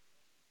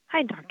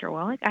 Hi, Dr.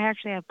 Wallach. I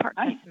actually have part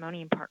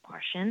testimony and part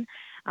question.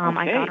 Okay.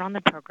 I got on the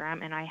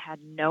program, and I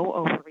had no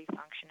ovary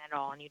function at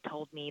all, and you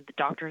told me the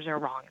doctors are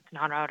wrong. It's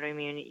not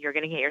autoimmune. You're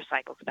going to get your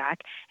cycles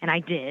back, and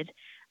I did,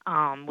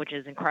 which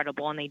is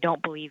incredible, and they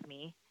don't believe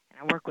me. And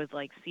I work with,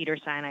 like,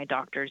 Cedars-Sinai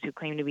doctors who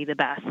claim to be the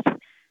best,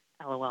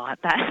 LOL, at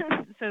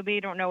that, so they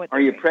don't know what they're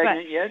doing. Are you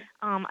pregnant yet?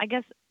 I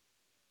guess...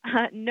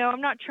 no,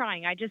 I'm not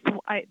trying.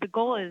 The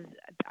goal is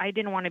I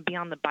didn't want to be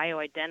on the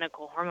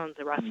bioidentical hormones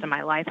the rest of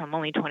my life. I'm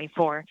only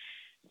 24.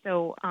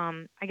 So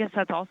I guess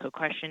that's also a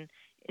question.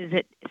 Is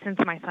it, since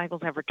my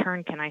cycles have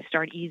returned, can I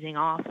start easing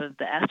off of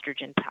the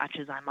estrogen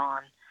patches I'm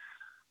on?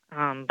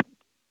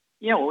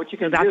 Yeah, well, what you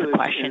can so do that's a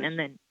question. And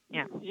then,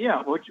 yeah.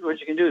 Yeah, what you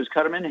can do is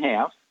cut them in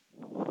half,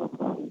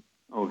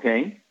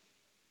 okay,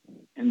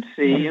 and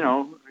see, you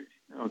know,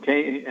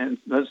 okay, and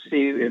let's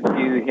see if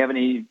you have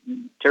any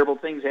terrible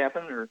things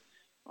happen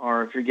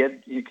or if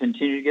you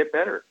continue to get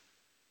better.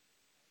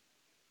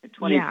 At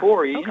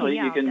 24, you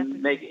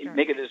can make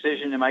a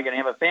decision, am I going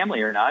to have a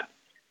family or not?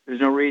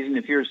 There's no reason,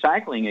 if you're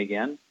cycling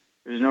again,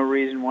 there's no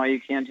reason why you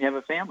can't have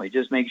a family.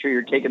 Just make sure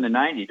you're taking the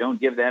 90.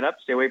 Don't give that up.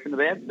 Stay away from the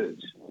bad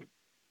foods.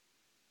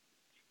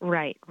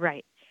 Right.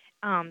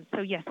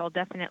 So yes, I'll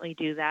definitely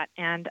do that.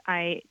 And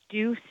I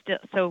do still,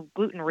 so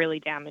gluten really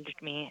damaged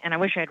me, and I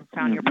wish I'd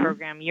found your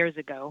program years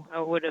ago.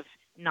 I would have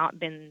not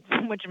been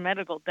so much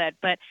medical debt,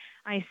 but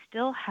I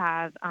still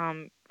have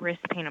wrist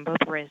pain on both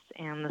wrists,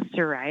 and the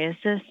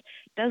psoriasis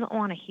doesn't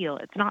want to heal.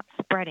 It's not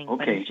spreading,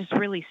 but it's just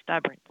really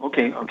stubborn.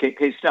 Okay,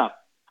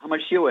 stop. How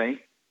much do you weigh?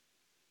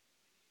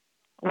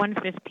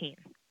 115.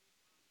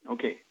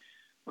 Okay,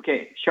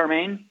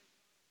 Charmaine?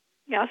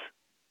 Yes?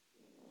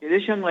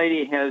 This young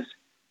lady has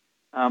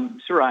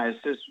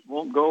psoriasis,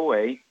 won't go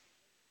away.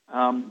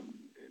 And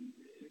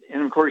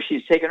of course,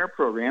 she's taken her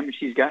program and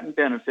she's gotten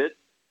benefit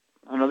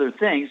on other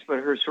things, but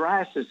her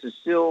psoriasis is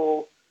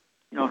still,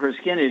 her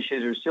skin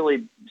issues are still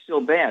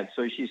bad,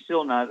 so she's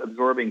still not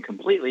absorbing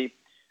completely.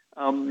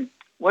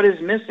 What is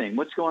missing?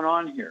 What's going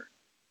on here?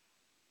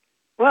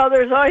 Well,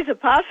 there's always a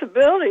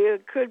possibility.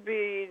 It could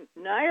be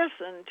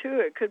niacin too.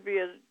 It could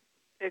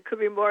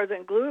be more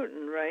than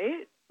gluten,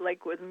 right?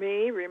 Like with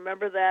me,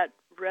 remember that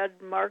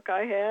red mark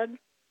I had?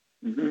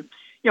 Mm-hmm.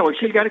 Yeah, well,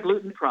 she's got a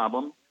gluten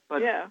problem,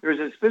 but there's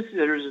a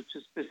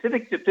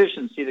specific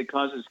deficiency that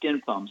causes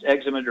skin bumps,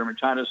 eczema,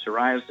 dermatitis,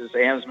 psoriasis,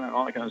 asthma,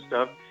 all that kind of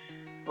stuff.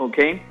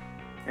 Okay?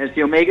 As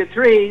the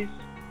omega-3s,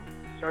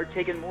 start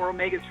taking more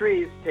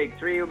omega-3s. Take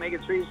 3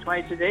 omega-3s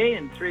twice a day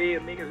and 3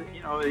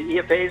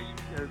 EFAs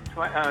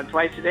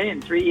twice a day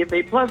and 3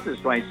 EFA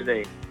pluses twice a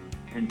day.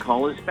 And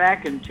call us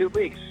back in 2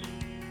 weeks.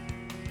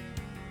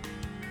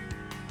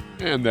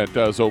 And that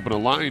does open a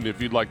line.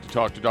 If you'd like to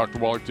talk to Dr.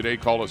 Wallach today,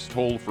 call us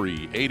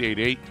toll-free,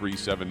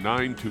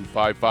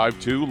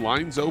 888-379-2552.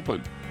 Lines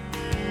open.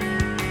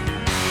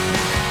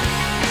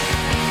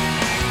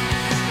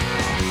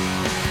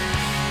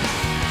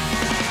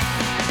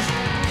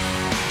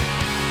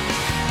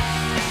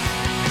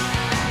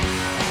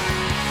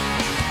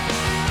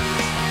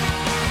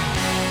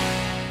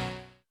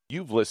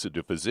 You've listened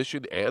to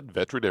physician and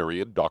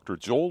veterinarian Dr.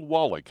 Joel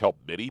Wallach help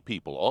many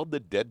people on the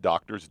Dead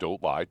Doctors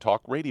Don't Lie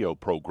talk radio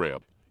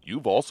program.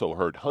 You've also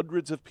heard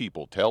hundreds of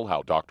people tell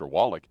how Dr.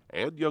 Wallach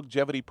and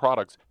Youngevity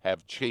products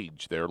have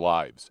changed their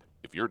lives.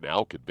 If you're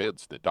now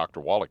convinced that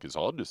Dr. Wallach is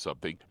onto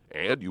something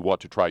and you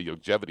want to try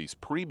Youngevity's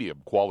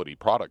premium quality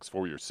products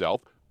for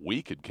yourself,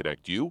 we can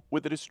connect you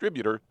with a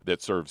distributor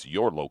that serves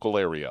your local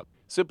area.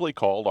 Simply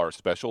call our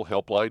special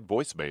helpline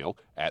voicemail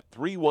at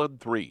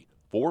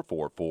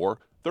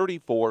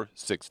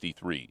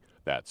 313-444-3463.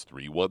 That's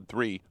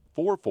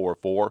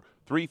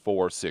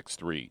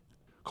 313-444-3463.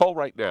 Call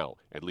right now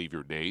and leave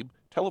your name,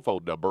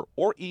 telephone number,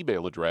 or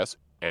email address,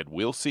 and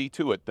we'll see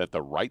to it that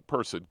the right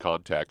person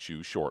contacts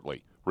you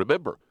shortly.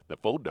 Remember, the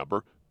phone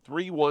number,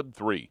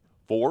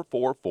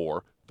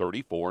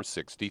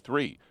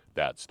 313-444-3463.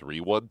 That's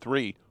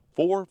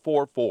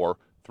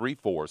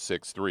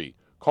 313-444-3463.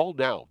 Call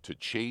now to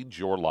change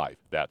your life.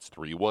 That's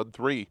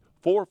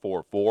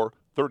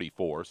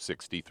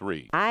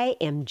 313-444-3463. I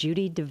am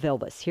Judy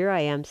DeVilbus. Here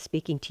I am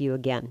speaking to you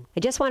again. I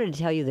just wanted to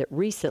tell you that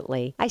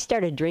recently I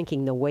started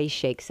drinking the Whey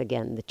Shakes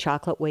again, the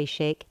chocolate Whey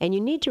Shake. And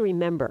you need to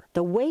remember,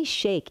 the Whey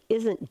Shake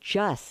isn't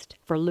just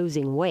for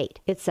losing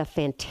weight. It's a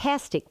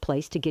fantastic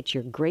place to get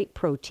your great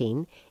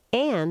protein.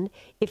 And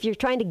if you're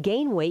trying to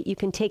gain weight, you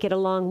can take it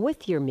along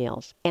with your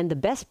meals. And the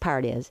best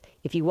part is,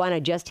 if you want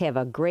to just have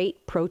a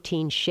great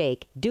protein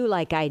shake, do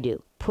like I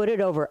do. Put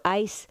it over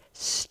ice,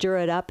 stir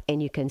it up,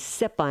 and you can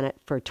sip on it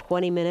for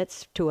 20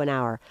 minutes to an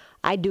hour.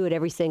 I do it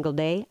every single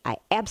day. I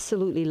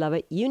absolutely love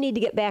it. You need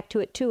to get back to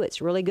it too. It's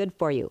really good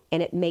for you.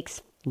 And it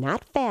makes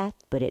not fat,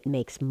 but it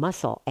makes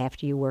muscle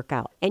after you work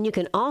out. And you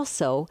can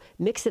also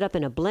mix it up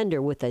in a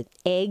blender with an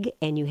egg,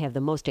 and you have the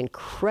most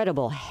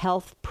incredible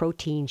health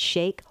protein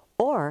shake.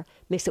 Or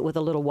mix it with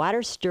a little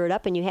water, stir it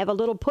up, and you have a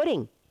little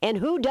pudding. And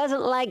who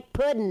doesn't like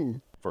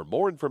pudding? For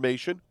more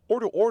information or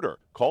to order,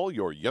 call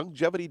your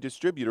Youngevity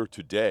distributor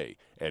today.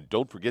 And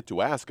don't forget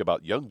to ask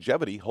about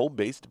Youngevity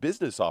home-based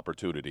business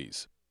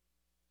opportunities.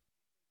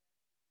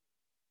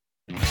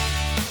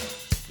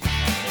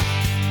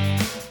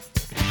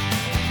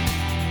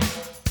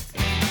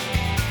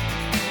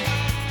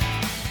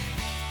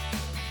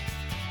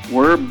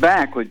 We're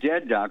back with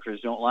Dead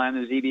Doctors Don't Lie on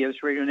the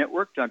ZBS Radio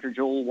Network. Dr.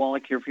 Joel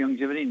Wallach here for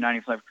Youngevity,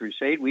 95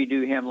 Crusade. We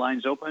do have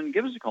lines open.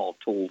 Give us a call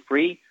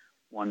toll-free,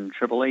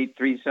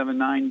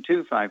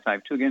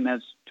 1-888-379-2552. Again,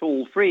 that's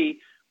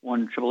toll-free,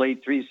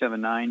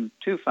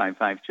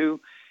 1-888-379-2552.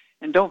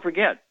 And don't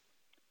forget,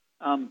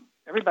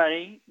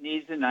 everybody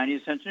needs the 90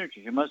 essential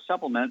nutrients. You must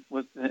supplement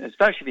with,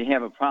 especially if you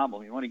have a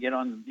problem. You want to get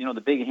on,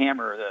 the big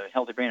hammer, the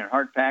Healthy Brain and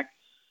Heart Pack.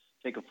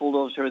 Take a full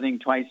dose of everything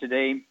twice a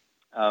day.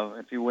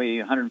 If you weigh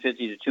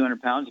 150 to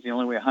 200 pounds, if you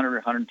only weigh 100,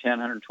 110,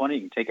 120,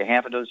 you can take a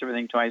half a dose of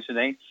everything twice a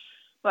day.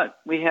 But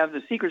we have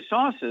the secret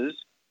sauces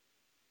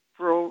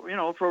for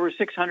over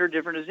 600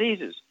 different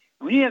diseases.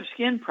 And when you have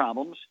skin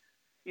problems,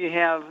 you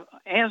have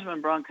asthma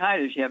and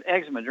bronchitis, you have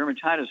eczema,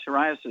 dermatitis,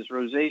 psoriasis,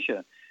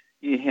 rosacea,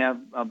 you have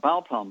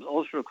bowel problems,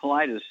 ulcerative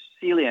colitis,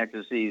 celiac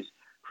disease,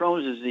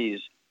 Crohn's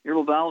disease,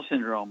 irritable bowel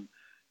syndrome,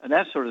 and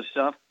that sort of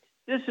stuff.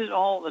 This is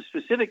all a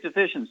specific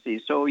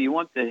deficiency. So you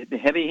want the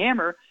heavy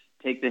hammer,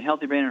 take the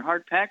Healthy Brain and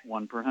Heart Pack,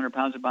 1 per 100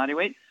 pounds of body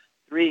weight.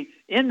 3,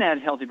 in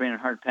that Healthy Brain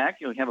and Heart Pack,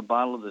 you'll have a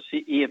bottle of the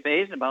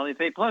EFAs and a bottle of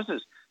EFA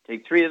Pluses.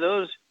 Take 3 of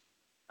those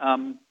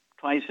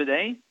twice a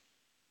day,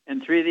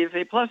 and 3 of the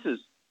EFA Pluses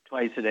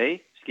twice a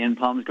day. Skin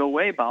problems go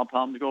away, bowel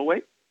problems go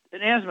away,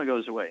 and asthma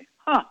goes away.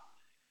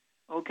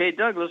 Okay,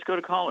 Doug, let's go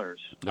to callers.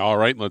 All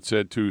right, let's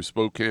head to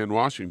Spokane,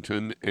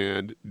 Washington.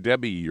 And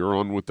Debbie, you're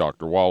on with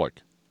Dr.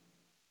 Wallach.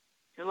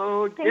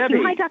 Hello, Thank Debbie.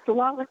 you. Hi, Dr.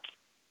 Wallach.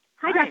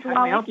 Hi, Dr. How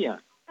Wallach. may I help you?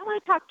 I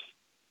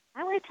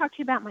want to talk to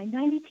you about my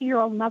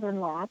 92-year-old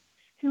mother-in-law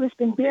who has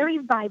been very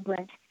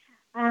vibrant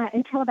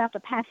until about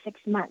the past 6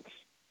 months.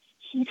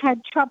 She's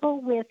had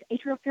trouble with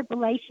atrial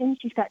fibrillation.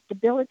 She's got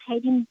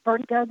debilitating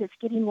vertigo that's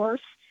getting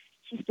worse.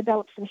 She's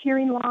developed some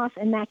hearing loss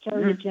and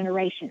macular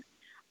degeneration.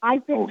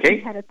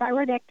 She's had a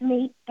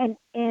thyroidectomy,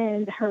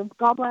 and her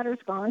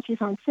gallbladder's gone.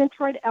 She's on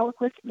Synthroid,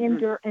 Eliquis,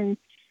 Ender, and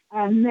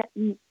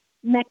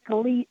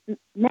Meclizine.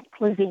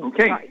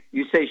 Okay. Sorry.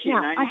 You say she's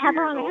 92 I have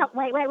her years on a old?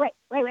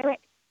 wait.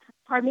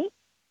 Pardon me?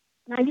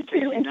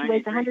 92, and she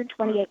weighs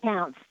 128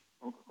 pounds.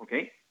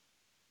 Okay.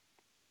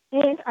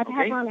 And I've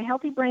had her on a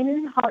Healthy Brain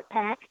and Heart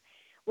Pack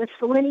with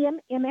selenium,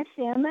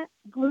 MSM,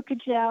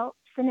 glucogel,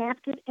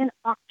 synaptid, and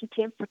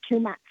octative for 2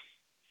 months.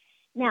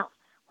 Now,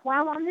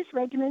 while on this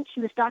regimen,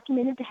 she was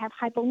documented to have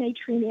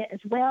hyponatremia as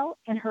well,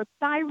 and her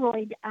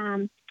thyroid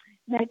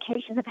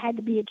medications have had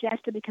to be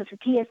adjusted because her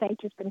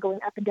TSH has been going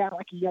up and down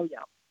like a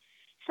yo-yo.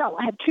 So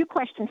I have 2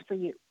 questions for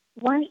you.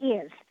 One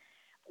is,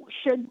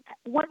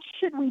 what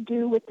should we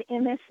do with the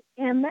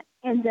MSM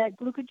and the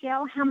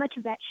glucogel? How much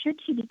of that should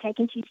she be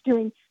taking? She's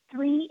doing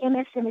 3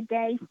 MSM a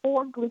day,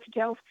 4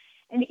 glucogels.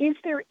 And is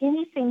there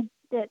anything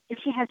that, if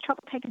she has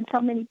trouble taking so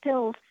many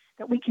pills,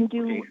 that we can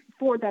do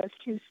for those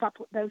two?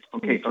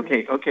 Okay.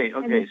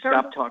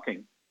 Stop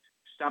talking.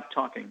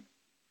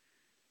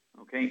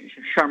 Okay.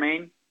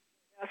 Charmaine?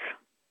 Yes.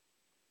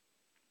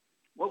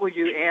 What would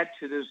you add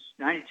to this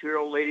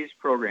 92-year-old lady's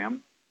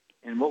program,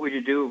 and what would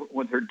you do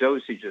with her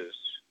dosages?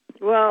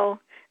 Well,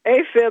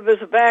 AFib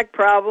is a back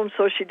problem,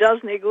 so she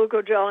does need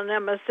glucogel and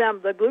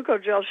MSM. The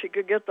glucogel, she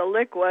could get the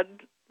liquid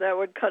that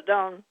would cut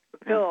down the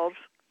pills.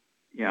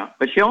 Yeah,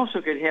 but she also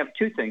could have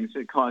 2 things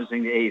that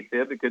causing the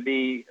AFib. It could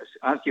be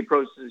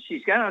osteoporosis.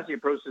 She's got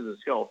osteoporosis of the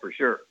skull for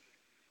sure,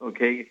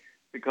 okay,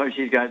 because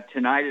she's got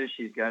tinnitus,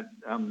 she's got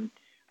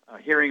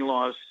hearing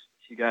loss,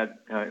 she's got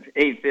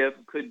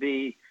AFib. Could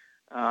be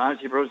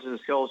osteoporosis of the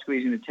skull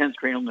squeezing the 10th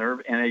cranial nerve,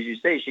 and as you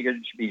say, she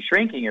could be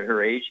shrinking at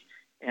her age,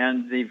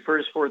 and the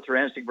first 4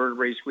 thoracic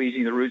vertebrae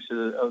squeezing the roots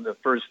of the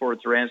first 4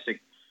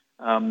 thoracic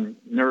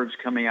nerves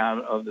coming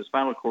out of the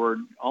spinal cord,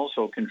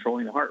 also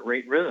controlling the heart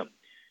rate rhythm.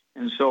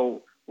 And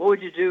so what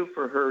would you do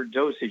for her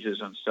dosages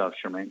and stuff,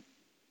 Charmaine?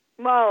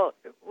 Well,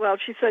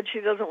 she said she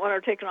doesn't want her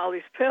taking all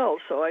these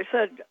pills, so I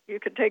said you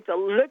could take the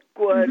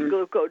liquid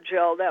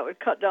glucogel. That would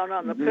cut down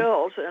on the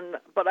pills,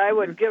 but I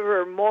would give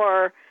her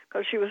more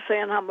because she was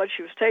saying how much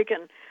she was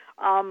taking.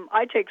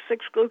 I take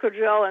 6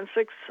 glucogel and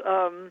 6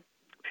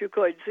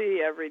 Fucoid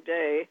Z every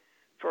day.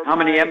 How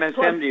many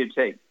MSM do you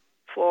take?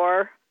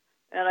 4,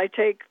 and I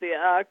take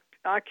the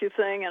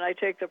OcuThing, and I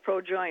take the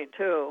ProJoint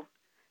too.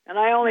 And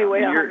I only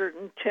weigh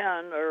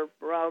 110 or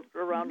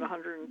around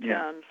 110.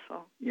 Yeah.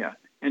 So. Yeah.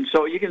 And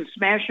so you can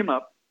smash them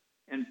up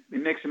and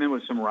mix them in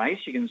with some rice.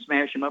 You can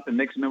smash them up and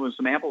mix them in with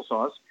some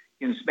applesauce.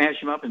 You can smash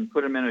them up and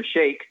put them in a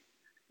shake,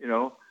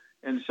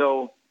 And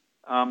so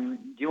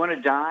do you want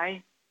to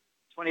die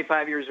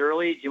 25 years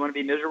early? Do you want to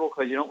be miserable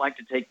because you don't like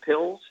to take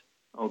pills?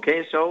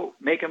 Okay, so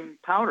make them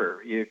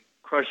powder. You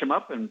crush them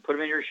up and put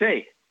them in your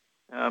shake.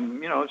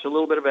 It's a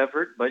little bit of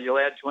effort, but you'll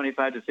add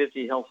 25 to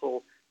 50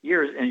 healthful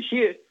years. And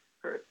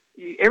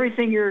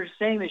everything you're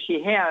saying that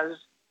she has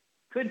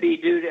could be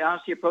due to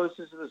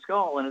osteoporosis of the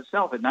skull in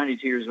itself at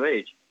 92 years of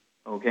age.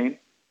 Okay?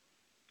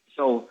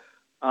 So,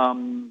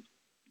 and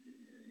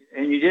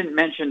you didn't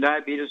mention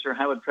diabetes or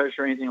high blood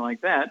pressure or anything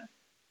like that,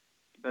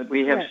 but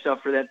we have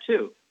stuff for that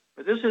too.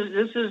 But this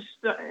is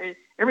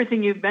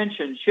everything you've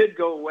mentioned should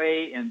go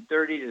away in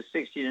 30 to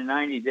 60 to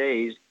 90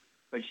 days,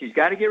 but she's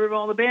got to get rid of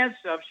all the bad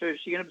stuff so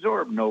she can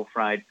absorb no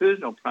fried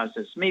foods, no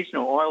processed meats,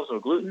 no oils,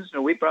 no glutens,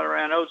 no wheat, butter,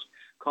 and oats.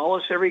 Call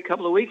us every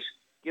couple of weeks,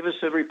 give us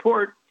a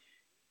report,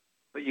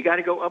 but you got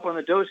to go up on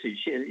the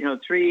dosage.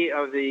 3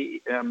 of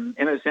the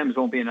MSMs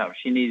won't be enough.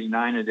 She needs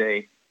 9 a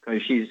day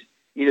because she's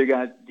either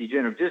got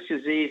degenerative disc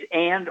disease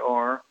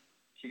or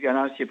she's got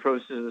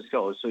osteoporosis of the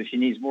skull. So she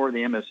needs more of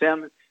the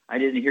MSM. I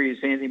didn't hear you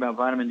say anything about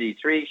vitamin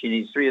D3. She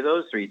needs 3 of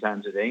those 3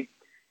 times a day.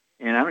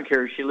 And I don't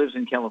care if she lives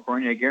in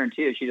California. I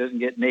guarantee you she doesn't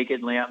get naked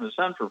and lay out in the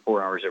sun for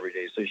 4 hours every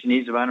day. So she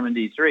needs the vitamin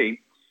D3.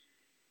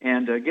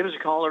 And give us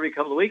a call every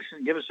couple of weeks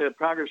and give us a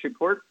progress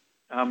report.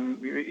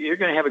 You're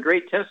going to have a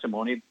great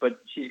testimony, but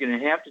she's going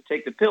to have to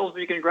take the pills,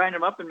 but you can grind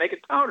them up and make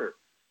it powder.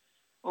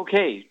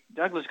 Okay,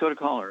 Doug, let's go to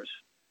callers.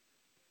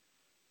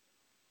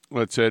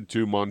 Let's head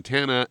to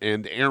Montana.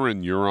 And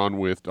Aaron, you're on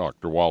with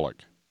Dr.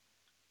 Wallach.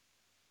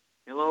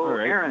 Hello,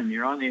 Aaron,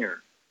 you're on the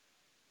air.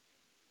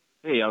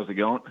 Hey, how's it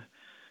going?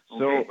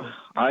 Okay. So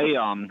I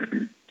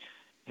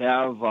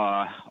have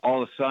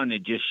all of a sudden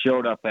it just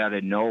showed up out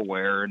of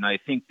nowhere, and I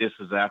think this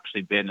has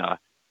actually been a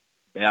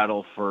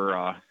battle for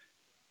a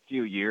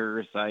few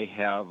years. I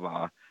have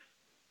a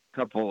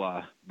couple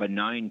of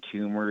benign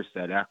tumors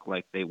that act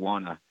like they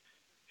want to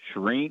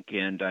shrink,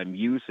 and I'm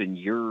using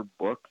your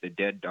book, The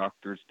Dead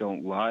Doctors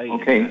Don't Lie.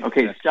 Okay,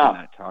 stop.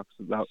 That talks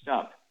about...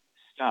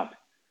 Stop.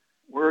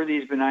 Where are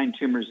these benign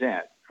tumors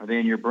at? Are they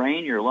in your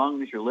brain, your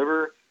lungs, your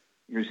liver,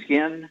 your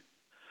skin?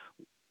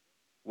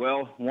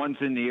 Well, one's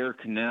in the ear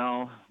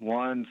canal,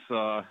 one's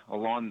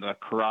along the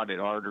carotid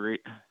artery.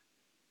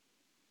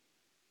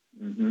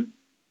 Mm-hmm.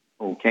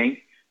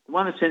 Okay. The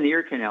one that's in the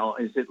ear canal,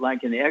 is it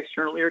like in the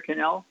external ear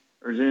canal,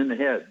 or is it in the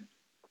head?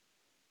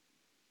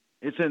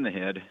 It's in the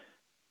head.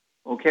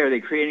 Okay. Are they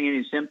creating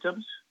any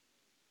symptoms?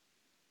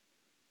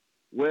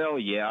 Well,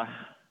 yeah.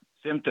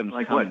 Symptoms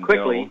like come what? and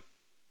Quickly. Go.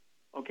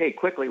 Okay,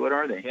 quickly. What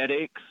are they?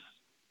 Headaches.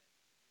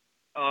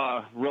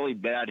 Really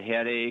bad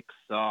headaches.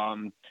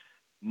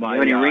 My you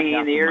have any ringing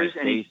in the half of ears?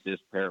 my face is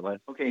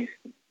paralyzed. Okay.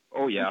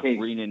 Oh yeah, okay.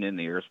 ringing in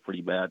the ears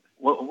pretty bad.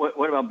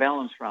 What about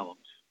balance problems?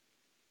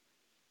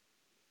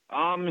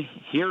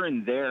 Here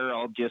and there,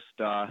 I'll just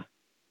all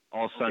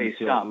of a sudden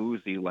feel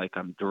woozy, like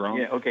I'm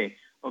drunk. Yeah.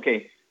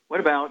 Okay. What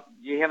about?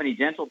 Do you have any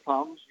dental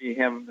problems? Do you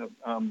have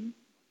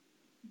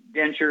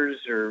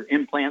dentures or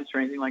implants or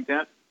anything like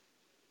that?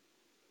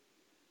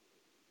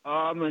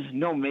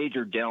 No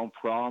major dental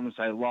problems.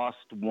 I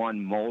lost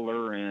one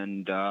molar,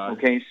 and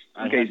Okay,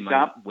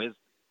 stop.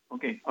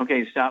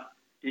 Okay, stop.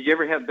 Did you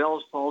ever have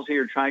Bell's palsy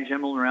or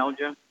trigeminal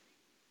neuralgia?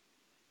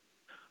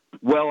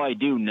 Well, I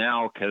do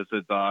now because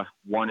of the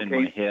one in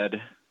my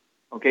head.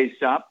 Okay,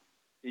 stop.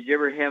 Did you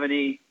ever have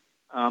any,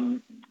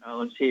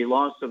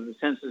 loss of the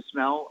sense of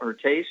smell or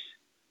taste?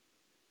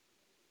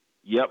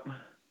 Yep.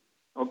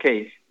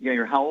 Okay,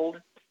 you're how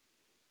old?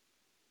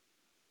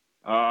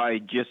 I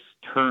just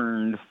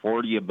turned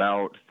 40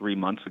 about 3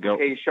 months ago.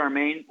 Okay,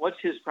 Charmaine, what's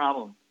his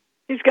problem?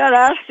 He's got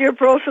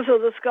osteoporosis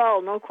of the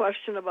skull, no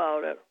question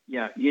about it.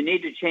 Yeah, you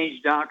need to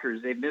change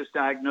doctors. They've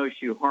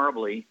misdiagnosed you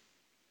horribly.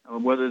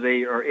 Whether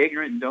they are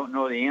ignorant and don't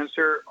know the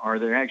answer, or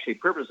they're actually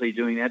purposely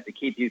doing that to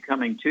keep you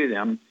coming to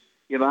them.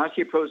 You have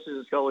osteoporosis of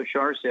the skull, as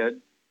Char said.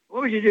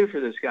 What would you do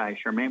for this guy,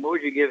 Charmaine? What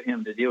would you give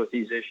him to deal with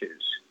these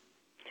issues?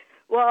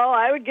 Well,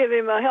 I would give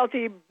him a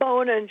healthy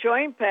bone and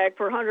joint pack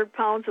for 100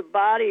 pounds of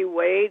body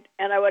weight,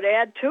 and I would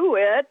add to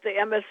it the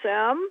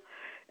MSM,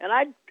 and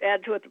I'd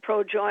add to it the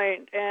Pro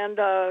Joint, and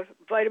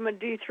vitamin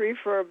D3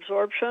 for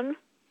absorption,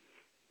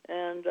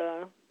 and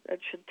that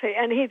should take.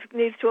 And he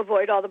needs to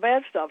avoid all the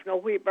bad stuff: no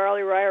wheat,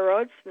 barley, rye, or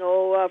oats,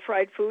 no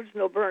fried foods,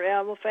 no burnt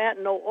animal fat,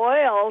 and no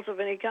oils of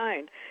any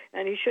kind.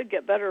 And he should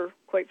get better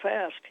quite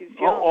fast. He's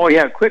young. Oh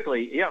yeah,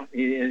 quickly. Yeah, at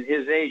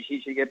his age,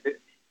 he should get.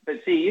 But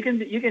see, you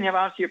can have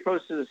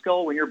osteoporosis of the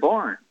skull when you're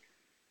born.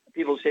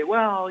 People say,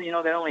 well,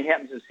 that only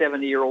happens to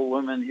 70-year-old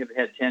women who've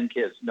had 10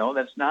 kids. No,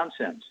 that's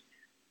nonsense.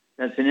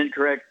 That's an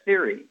incorrect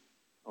theory.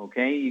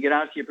 Okay, you can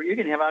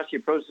have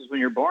osteoporosis when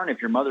you're born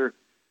if your mother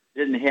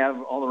didn't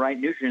have all the right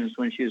nutrients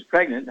when she was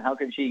pregnant. How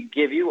can she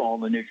give you all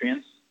the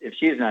nutrients if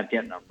she's not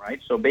getting them, right?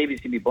 So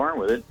babies can be born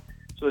with it.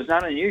 So it's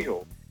not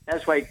unusual.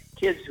 That's why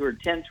kids who are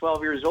 10,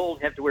 12 years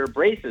old have to wear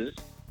braces,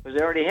 because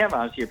they already have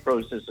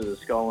osteoporosis of the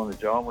skull and the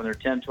jaw when they're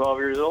 10, 12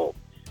 years old.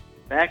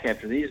 Back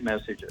after these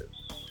messages.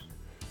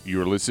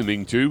 You're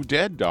listening to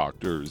Dead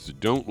Doctors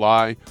Don't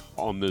Lie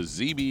on the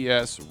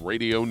ZBS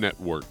Radio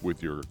Network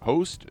with your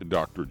host,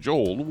 Dr.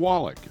 Joel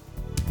Wallach.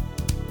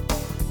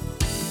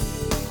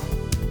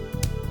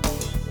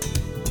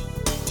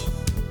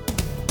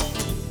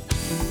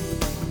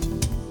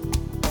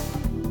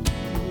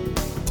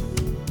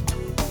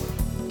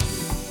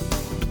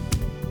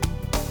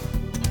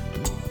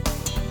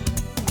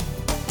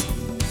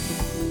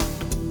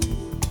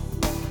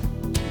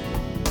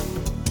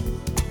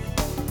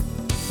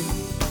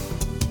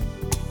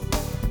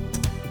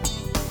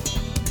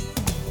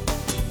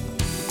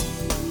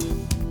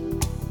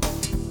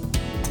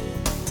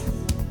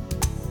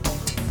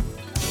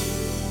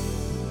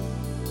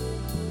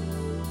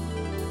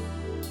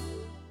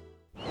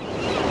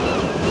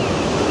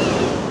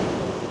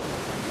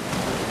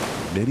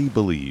 Many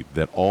believe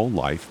that all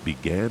life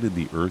began in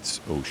the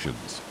Earth's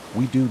oceans.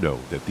 We do know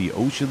that the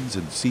oceans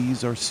and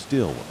seas are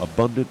still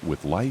abundant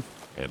with life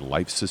and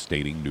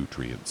life-sustaining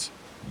nutrients.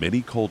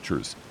 Many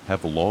cultures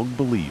have long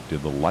believed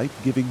in the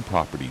life-giving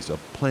properties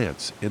of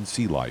plants and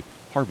sea life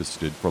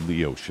harvested from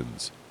the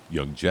oceans.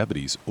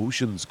 Youngevity's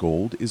Ocean's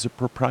Gold is a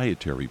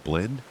proprietary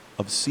blend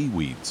of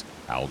seaweeds,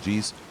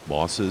 algae,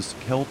 mosses,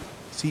 kelp,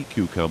 sea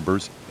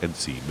cucumbers, and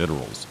sea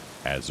minerals,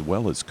 as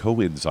well as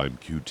coenzyme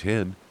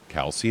Q10,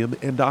 calcium,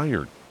 and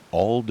iron,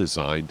 all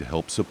designed to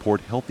help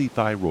support healthy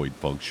thyroid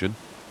function,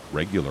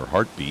 regular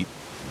heartbeat,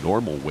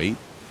 normal weight,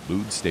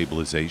 mood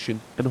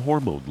stabilization, and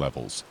hormone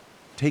levels.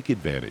 Take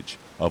advantage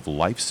of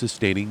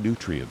life-sustaining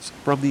nutrients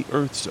from the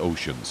Earth's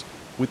oceans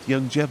with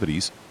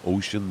Youngevity's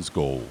Ocean's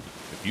Gold.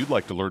 If you'd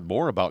like to learn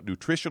more about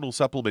nutritional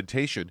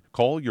supplementation,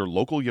 call your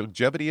local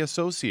Youngevity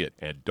associate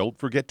and don't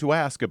forget to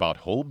ask about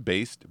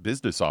home-based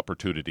business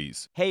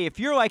opportunities. Hey, if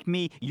you're like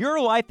me, your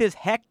life is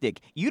hectic.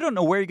 You don't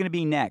know where you're going to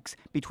be next.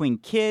 Between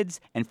kids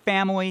and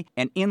family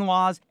and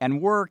in-laws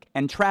and work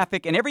and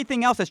traffic and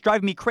everything else that's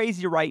driving me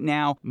crazy right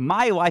now,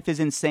 my life is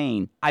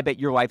insane. I bet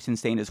your life's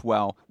insane as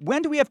well.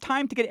 When do we have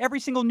time to get every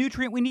single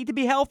nutrient we need to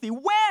be healthy?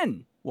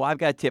 When? Well, I've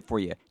got a tip for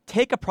you.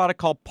 Take a product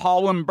called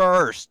Pollen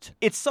Burst.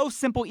 It's so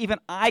simple, even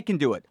I can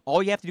do it.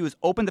 All you have to do is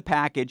open the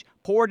package,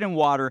 pour it in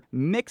water,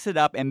 mix it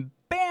up, and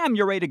bam,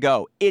 you're ready to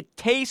go. It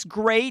tastes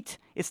great.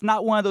 It's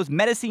not one of those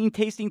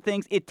medicine-tasting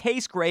things. It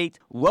tastes great,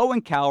 low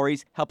in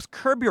calories, helps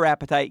curb your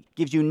appetite,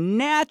 gives you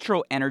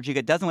natural energy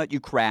that doesn't let you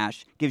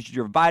crash, gives you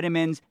your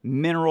vitamins,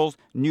 minerals,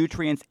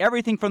 nutrients,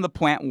 everything from the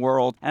plant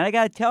world. And I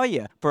got to tell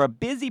you, for a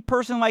busy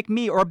person like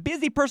me or a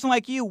busy person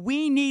like you,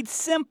 we need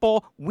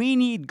simple, we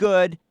need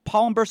good.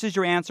 Pollen Burst is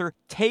your answer.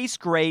 Tastes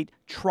great.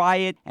 Try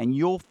it, and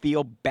you'll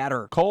feel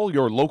better. Call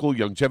your local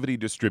Youngevity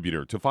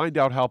distributor to find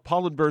out how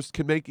Pollen Burst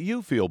can make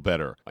you feel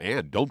better.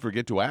 And don't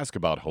forget to ask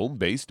about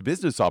home-based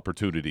business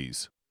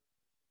opportunities.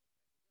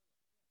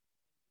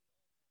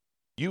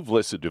 You've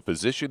listened to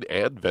physician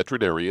and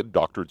veterinarian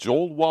Dr.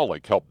 Joel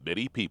Wallach help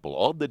many people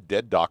on the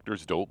Dead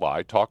Doctors Don't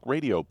Lie talk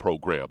radio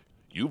program.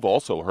 You've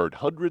also heard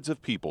hundreds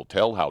of people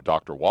tell how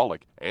Dr.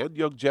 Wallach and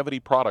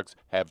Youngevity products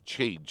have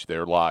changed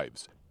their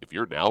lives. If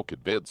you're now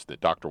convinced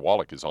that Dr.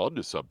 Wallach is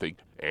onto something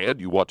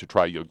and you want to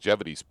try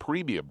Youngevity's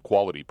premium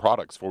quality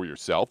products for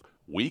yourself,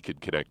 we can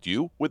connect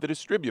you with a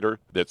distributor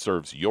that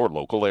serves your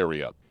local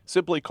area.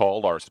 Simply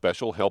call our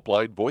special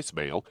helpline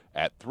voicemail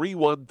at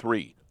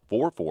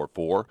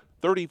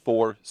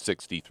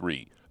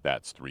 313-444-3463.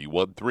 That's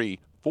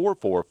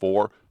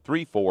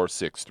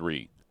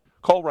 313-444-3463.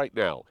 Call right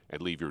now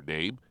and leave your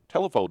name,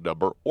 telephone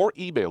number, or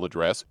email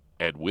address,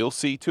 and we'll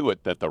see to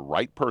it that the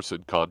right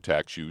person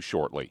contacts you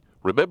shortly.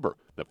 Remember,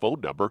 the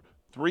phone number,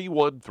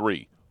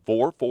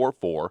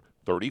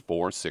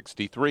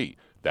 313-444-3463.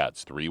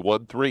 That's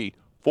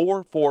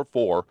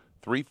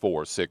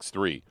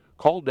 313-444-3463.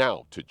 Call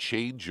now to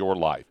change your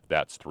life.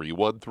 That's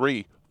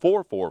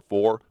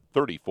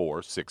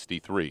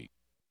 313-444-3463.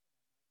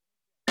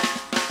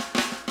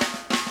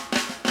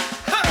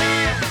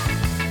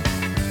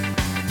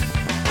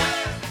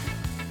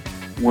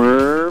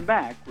 We're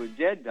back with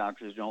Dead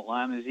Doctors Don't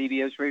Lie on the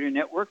ZBS Radio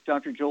Network.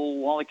 Dr. Joel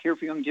Wallach here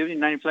for Youngevity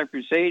 95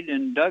 Crusade.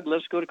 And Doug,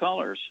 let's go to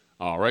callers.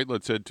 All right,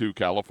 let's head to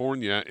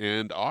California.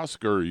 And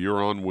Oscar,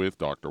 you're on with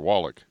Dr.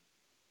 Wallach.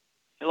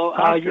 Hello,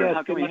 Oscar. Yes,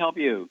 how can we help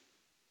you?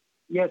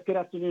 Yes, good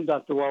afternoon,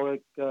 Dr.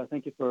 Wallach.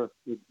 Thank you for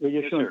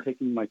your show and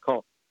taking my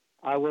call.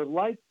 I would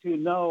like to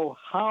know,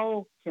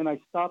 how can I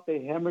stop a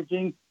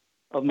hemorrhaging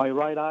of my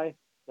right eye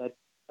that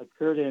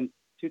occurred in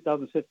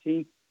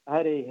 2015? I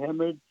had a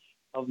hemorrhage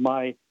of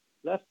my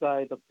left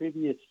eye the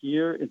previous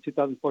year in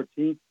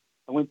 2014.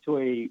 I went to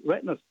a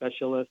retina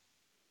specialist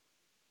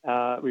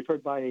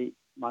referred by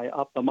my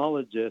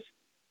ophthalmologist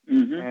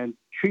and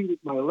treated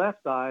my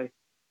left eye.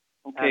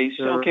 Okay,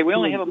 we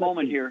only have a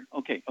moment here.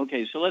 Okay,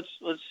 so let's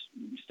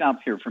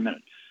stop here for a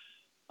minute.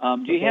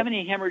 Do you have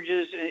any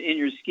hemorrhages in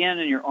your skin,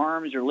 in your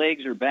arms or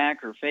legs or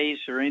back or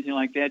face or anything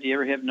like that? Do you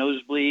ever have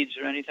nosebleeds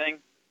or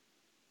anything?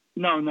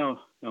 No, not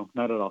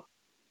at all.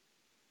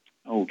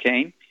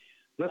 Okay.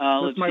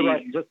 Just my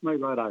right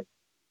eye.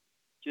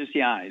 Just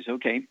the eyes,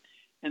 okay.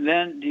 And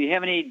then, do you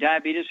have any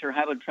diabetes or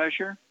high blood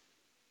pressure?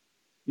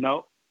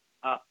 No.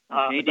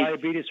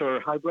 Diabetes or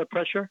high blood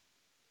pressure?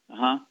 You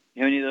have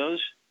any of those?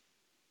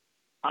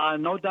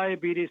 No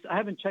diabetes. I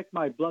haven't checked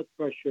my blood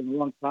pressure in a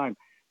long time.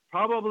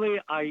 Probably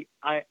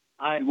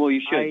well,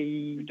 you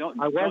should.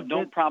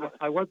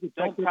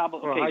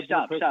 Okay,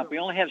 stop. We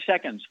only have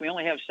seconds.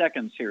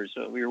 Here,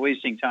 so we're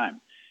wasting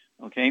time.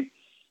 Okay.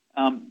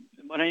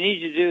 What I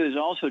need you to do is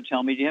also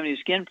tell me, do you have any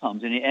skin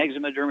problems, any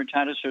eczema,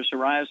 dermatitis, or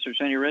psoriasis, or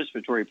any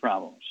respiratory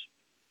problems?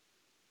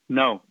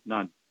 No,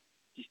 none.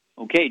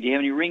 Okay. Do you have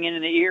any ringing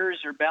in the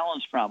ears or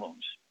balance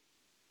problems?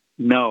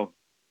 No.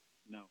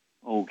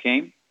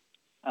 Okay.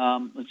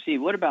 Let's see.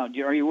 What about,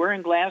 are you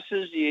wearing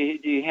glasses? Do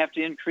you have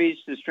to increase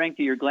the strength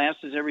of your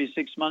glasses every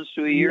 6 months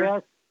to a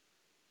year?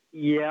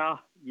 Yes.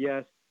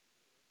 Yes.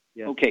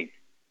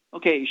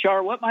 Okay,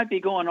 Shar, what might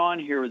be going on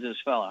here with this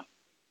fella?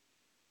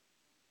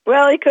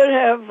 Well, he could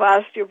have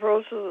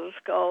osteoporosis of the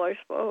skull, I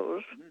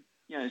suppose.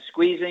 Yeah,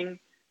 squeezing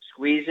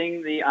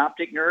the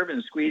optic nerve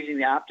and squeezing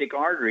the optic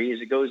artery as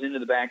it goes into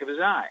the back of his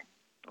eye.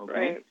 Okay.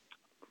 Right.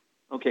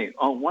 Okay.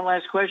 Oh, one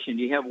last question.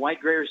 Do you have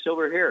white, gray, or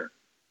silver hair?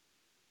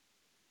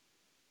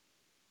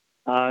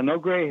 No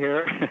gray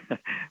hair.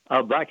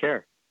 Black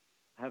hair.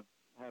 I have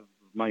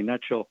my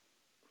natural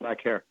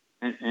black hair.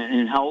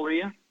 And how old are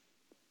you?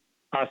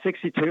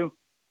 62.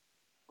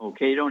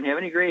 Okay, you don't have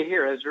any gray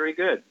hair. That's very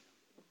good.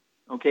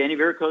 Okay, any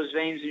varicose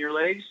veins in your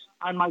legs?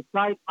 On my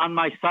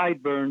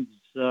sideburns,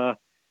 what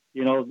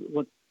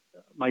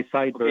my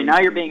sideburns. Okay, now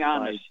you're being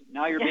honest.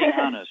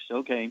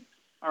 Okay.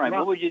 All right,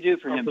 what would you do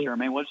for him,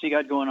 Charmaine? What's he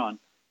got going on?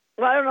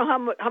 Well, I don't know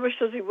how much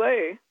does he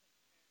weigh?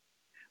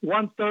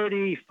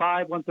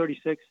 135,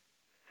 136.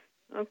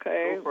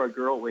 Okay. Go for it,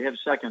 girl. We have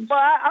seconds.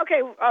 Well,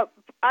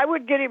 I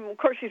would get him. Of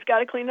course, he's got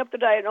to clean up the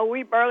diet. No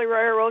wheat, barley,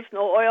 rye, oats,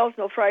 no oils,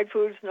 no fried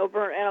foods, no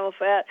burnt animal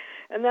fat.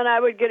 And then I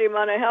would get him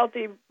on a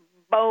healthy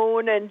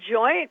bone and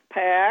joint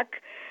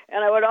pack.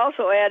 And I would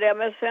also add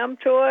MSM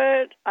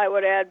to it. I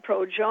would add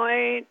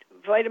ProJoint,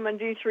 vitamin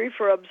D3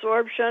 for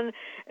absorption.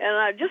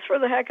 And just for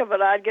the heck of it,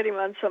 I'd get him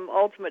on some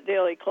Ultimate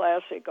Daily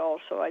Classic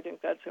also. I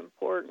think that's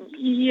important.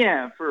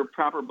 Yeah, for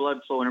proper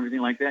blood flow and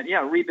everything like that.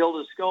 Yeah, rebuild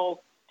the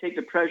skull. Take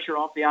the pressure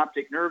off the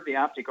optic nerve, the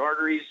optic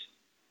arteries,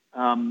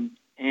 and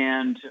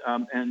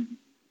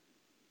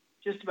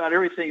just about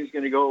everything is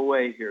going to go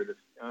away here.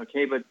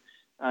 Okay, but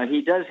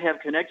he does have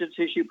connective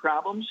tissue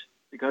problems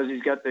because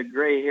he's got the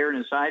gray hair and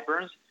his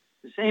sideburns.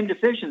 The same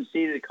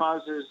deficiency that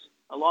causes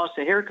a loss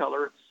of hair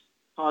color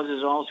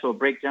causes also a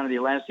breakdown of the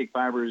elastic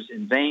fibers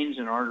in veins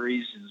and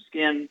arteries and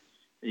skin.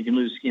 You can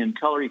lose skin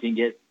color. You can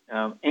get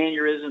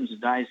aneurysms,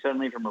 die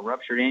suddenly from a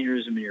ruptured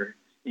aneurysm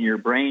in your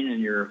brain and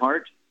your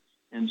heart.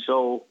 And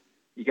so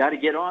you got to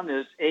get on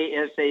this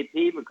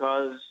ASAP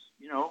because,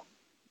 you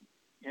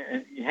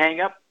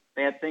hang up,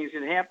 bad things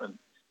can happen.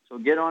 So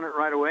get on it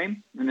right away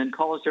and then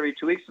call us every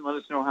 2 weeks and let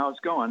us know how it's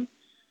going.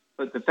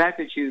 But the fact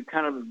that you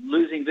kind of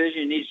losing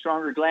vision, you need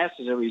stronger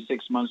glasses every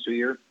 6 months to a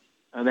year,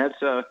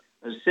 that's a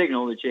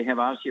signal that you have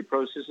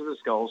osteoporosis of the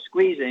skull,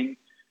 squeezing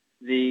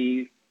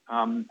the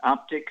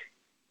optic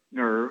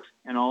nerve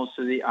and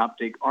also the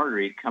optic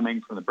artery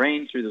coming from the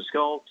brain through the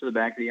skull to the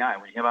back of the eye.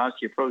 When you have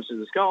osteoporosis of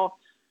the skull,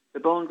 the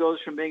bone goes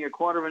from being a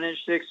quarter of an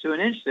inch thick to an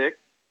inch thick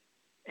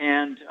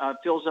and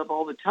fills up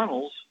all the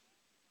tunnels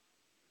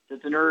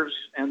that the nerves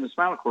and the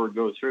spinal cord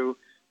go through,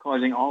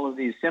 causing all of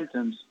these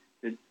symptoms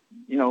that,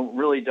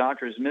 really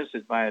doctors miss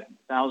it by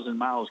 1,000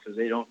 miles because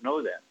they don't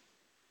know that.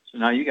 So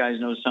now you guys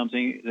know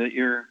something that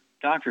your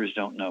doctors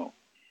don't know.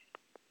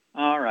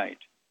 All right.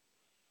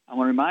 I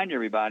want to remind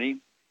everybody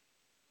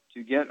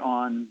to get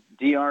on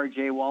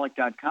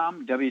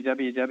drjwallach.com,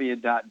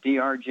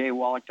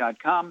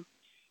 www.drjwallach.com,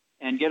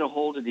 and get a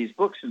hold of these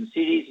books and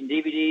CDs and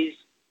DVDs.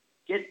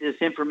 Get this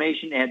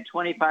information, add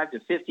 25 to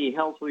 50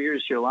 healthful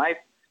years to your life.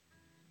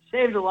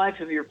 Save the life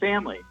of your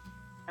family.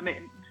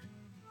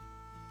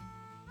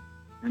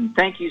 And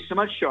thank you so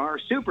much, Shar.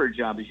 Super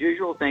job as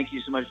usual. Thank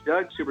you so much,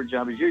 Doug. Super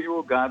job as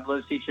usual. God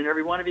bless each and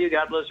every one of you.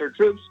 God bless our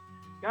troops.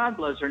 God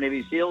bless our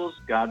Navy SEALs.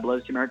 God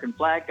bless the American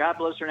flag. God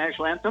bless our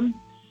national anthem.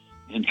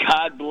 And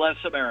God bless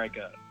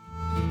America.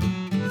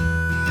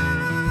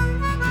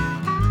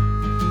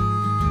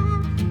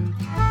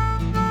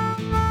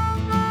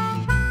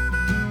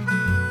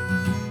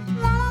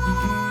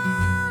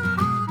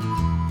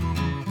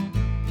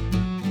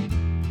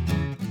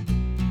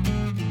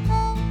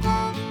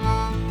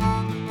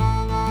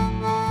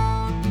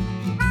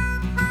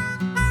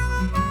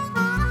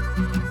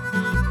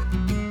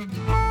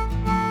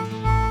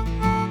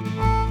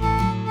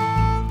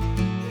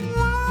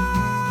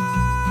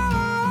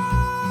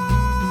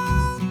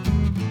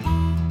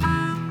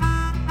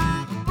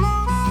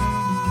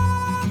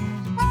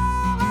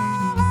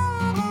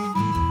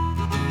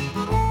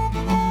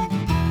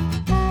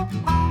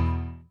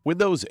 When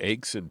those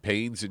aches and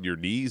pains in your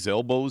knees,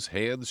 elbows,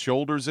 hands,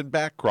 shoulders, and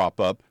back crop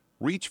up,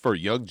 reach for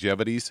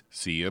Youngevity's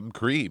CM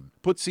Cream.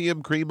 Put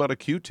CM Cream on a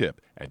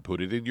Q-tip and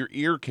put it in your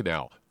ear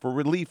canal for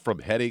relief from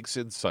headaches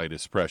and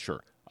sinus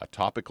pressure. A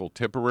topical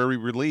temporary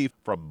relief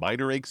from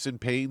minor aches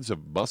and pains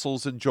of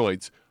muscles and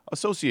joints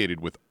associated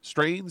with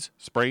strains,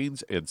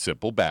 sprains, and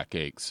simple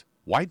backaches.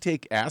 Why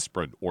take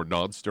aspirin or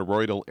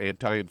non-steroidal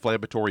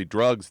anti-inflammatory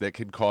drugs that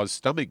can cause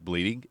stomach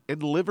bleeding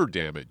and liver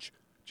damage?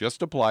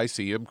 Just apply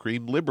CM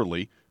Cream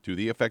liberally to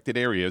the affected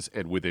areas,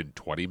 and within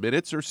 20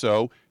 minutes or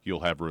so, you'll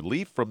have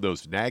relief from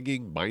those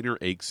nagging minor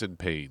aches and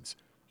pains.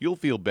 You'll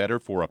feel better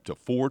for up to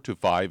 4 to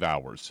 5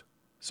 hours.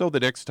 So the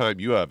next time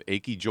you have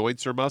achy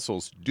joints or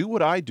muscles, do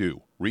what I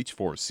do. Reach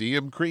for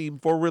CM Cream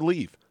for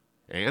relief.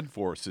 And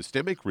for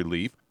systemic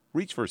relief,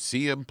 reach for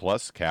CM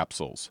Plus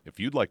capsules. If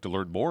you'd like to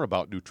learn more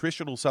about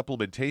nutritional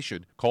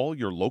supplementation, call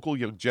your local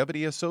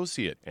Youngevity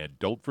associate. And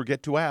don't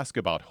forget to ask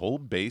about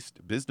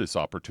home-based business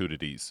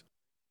opportunities.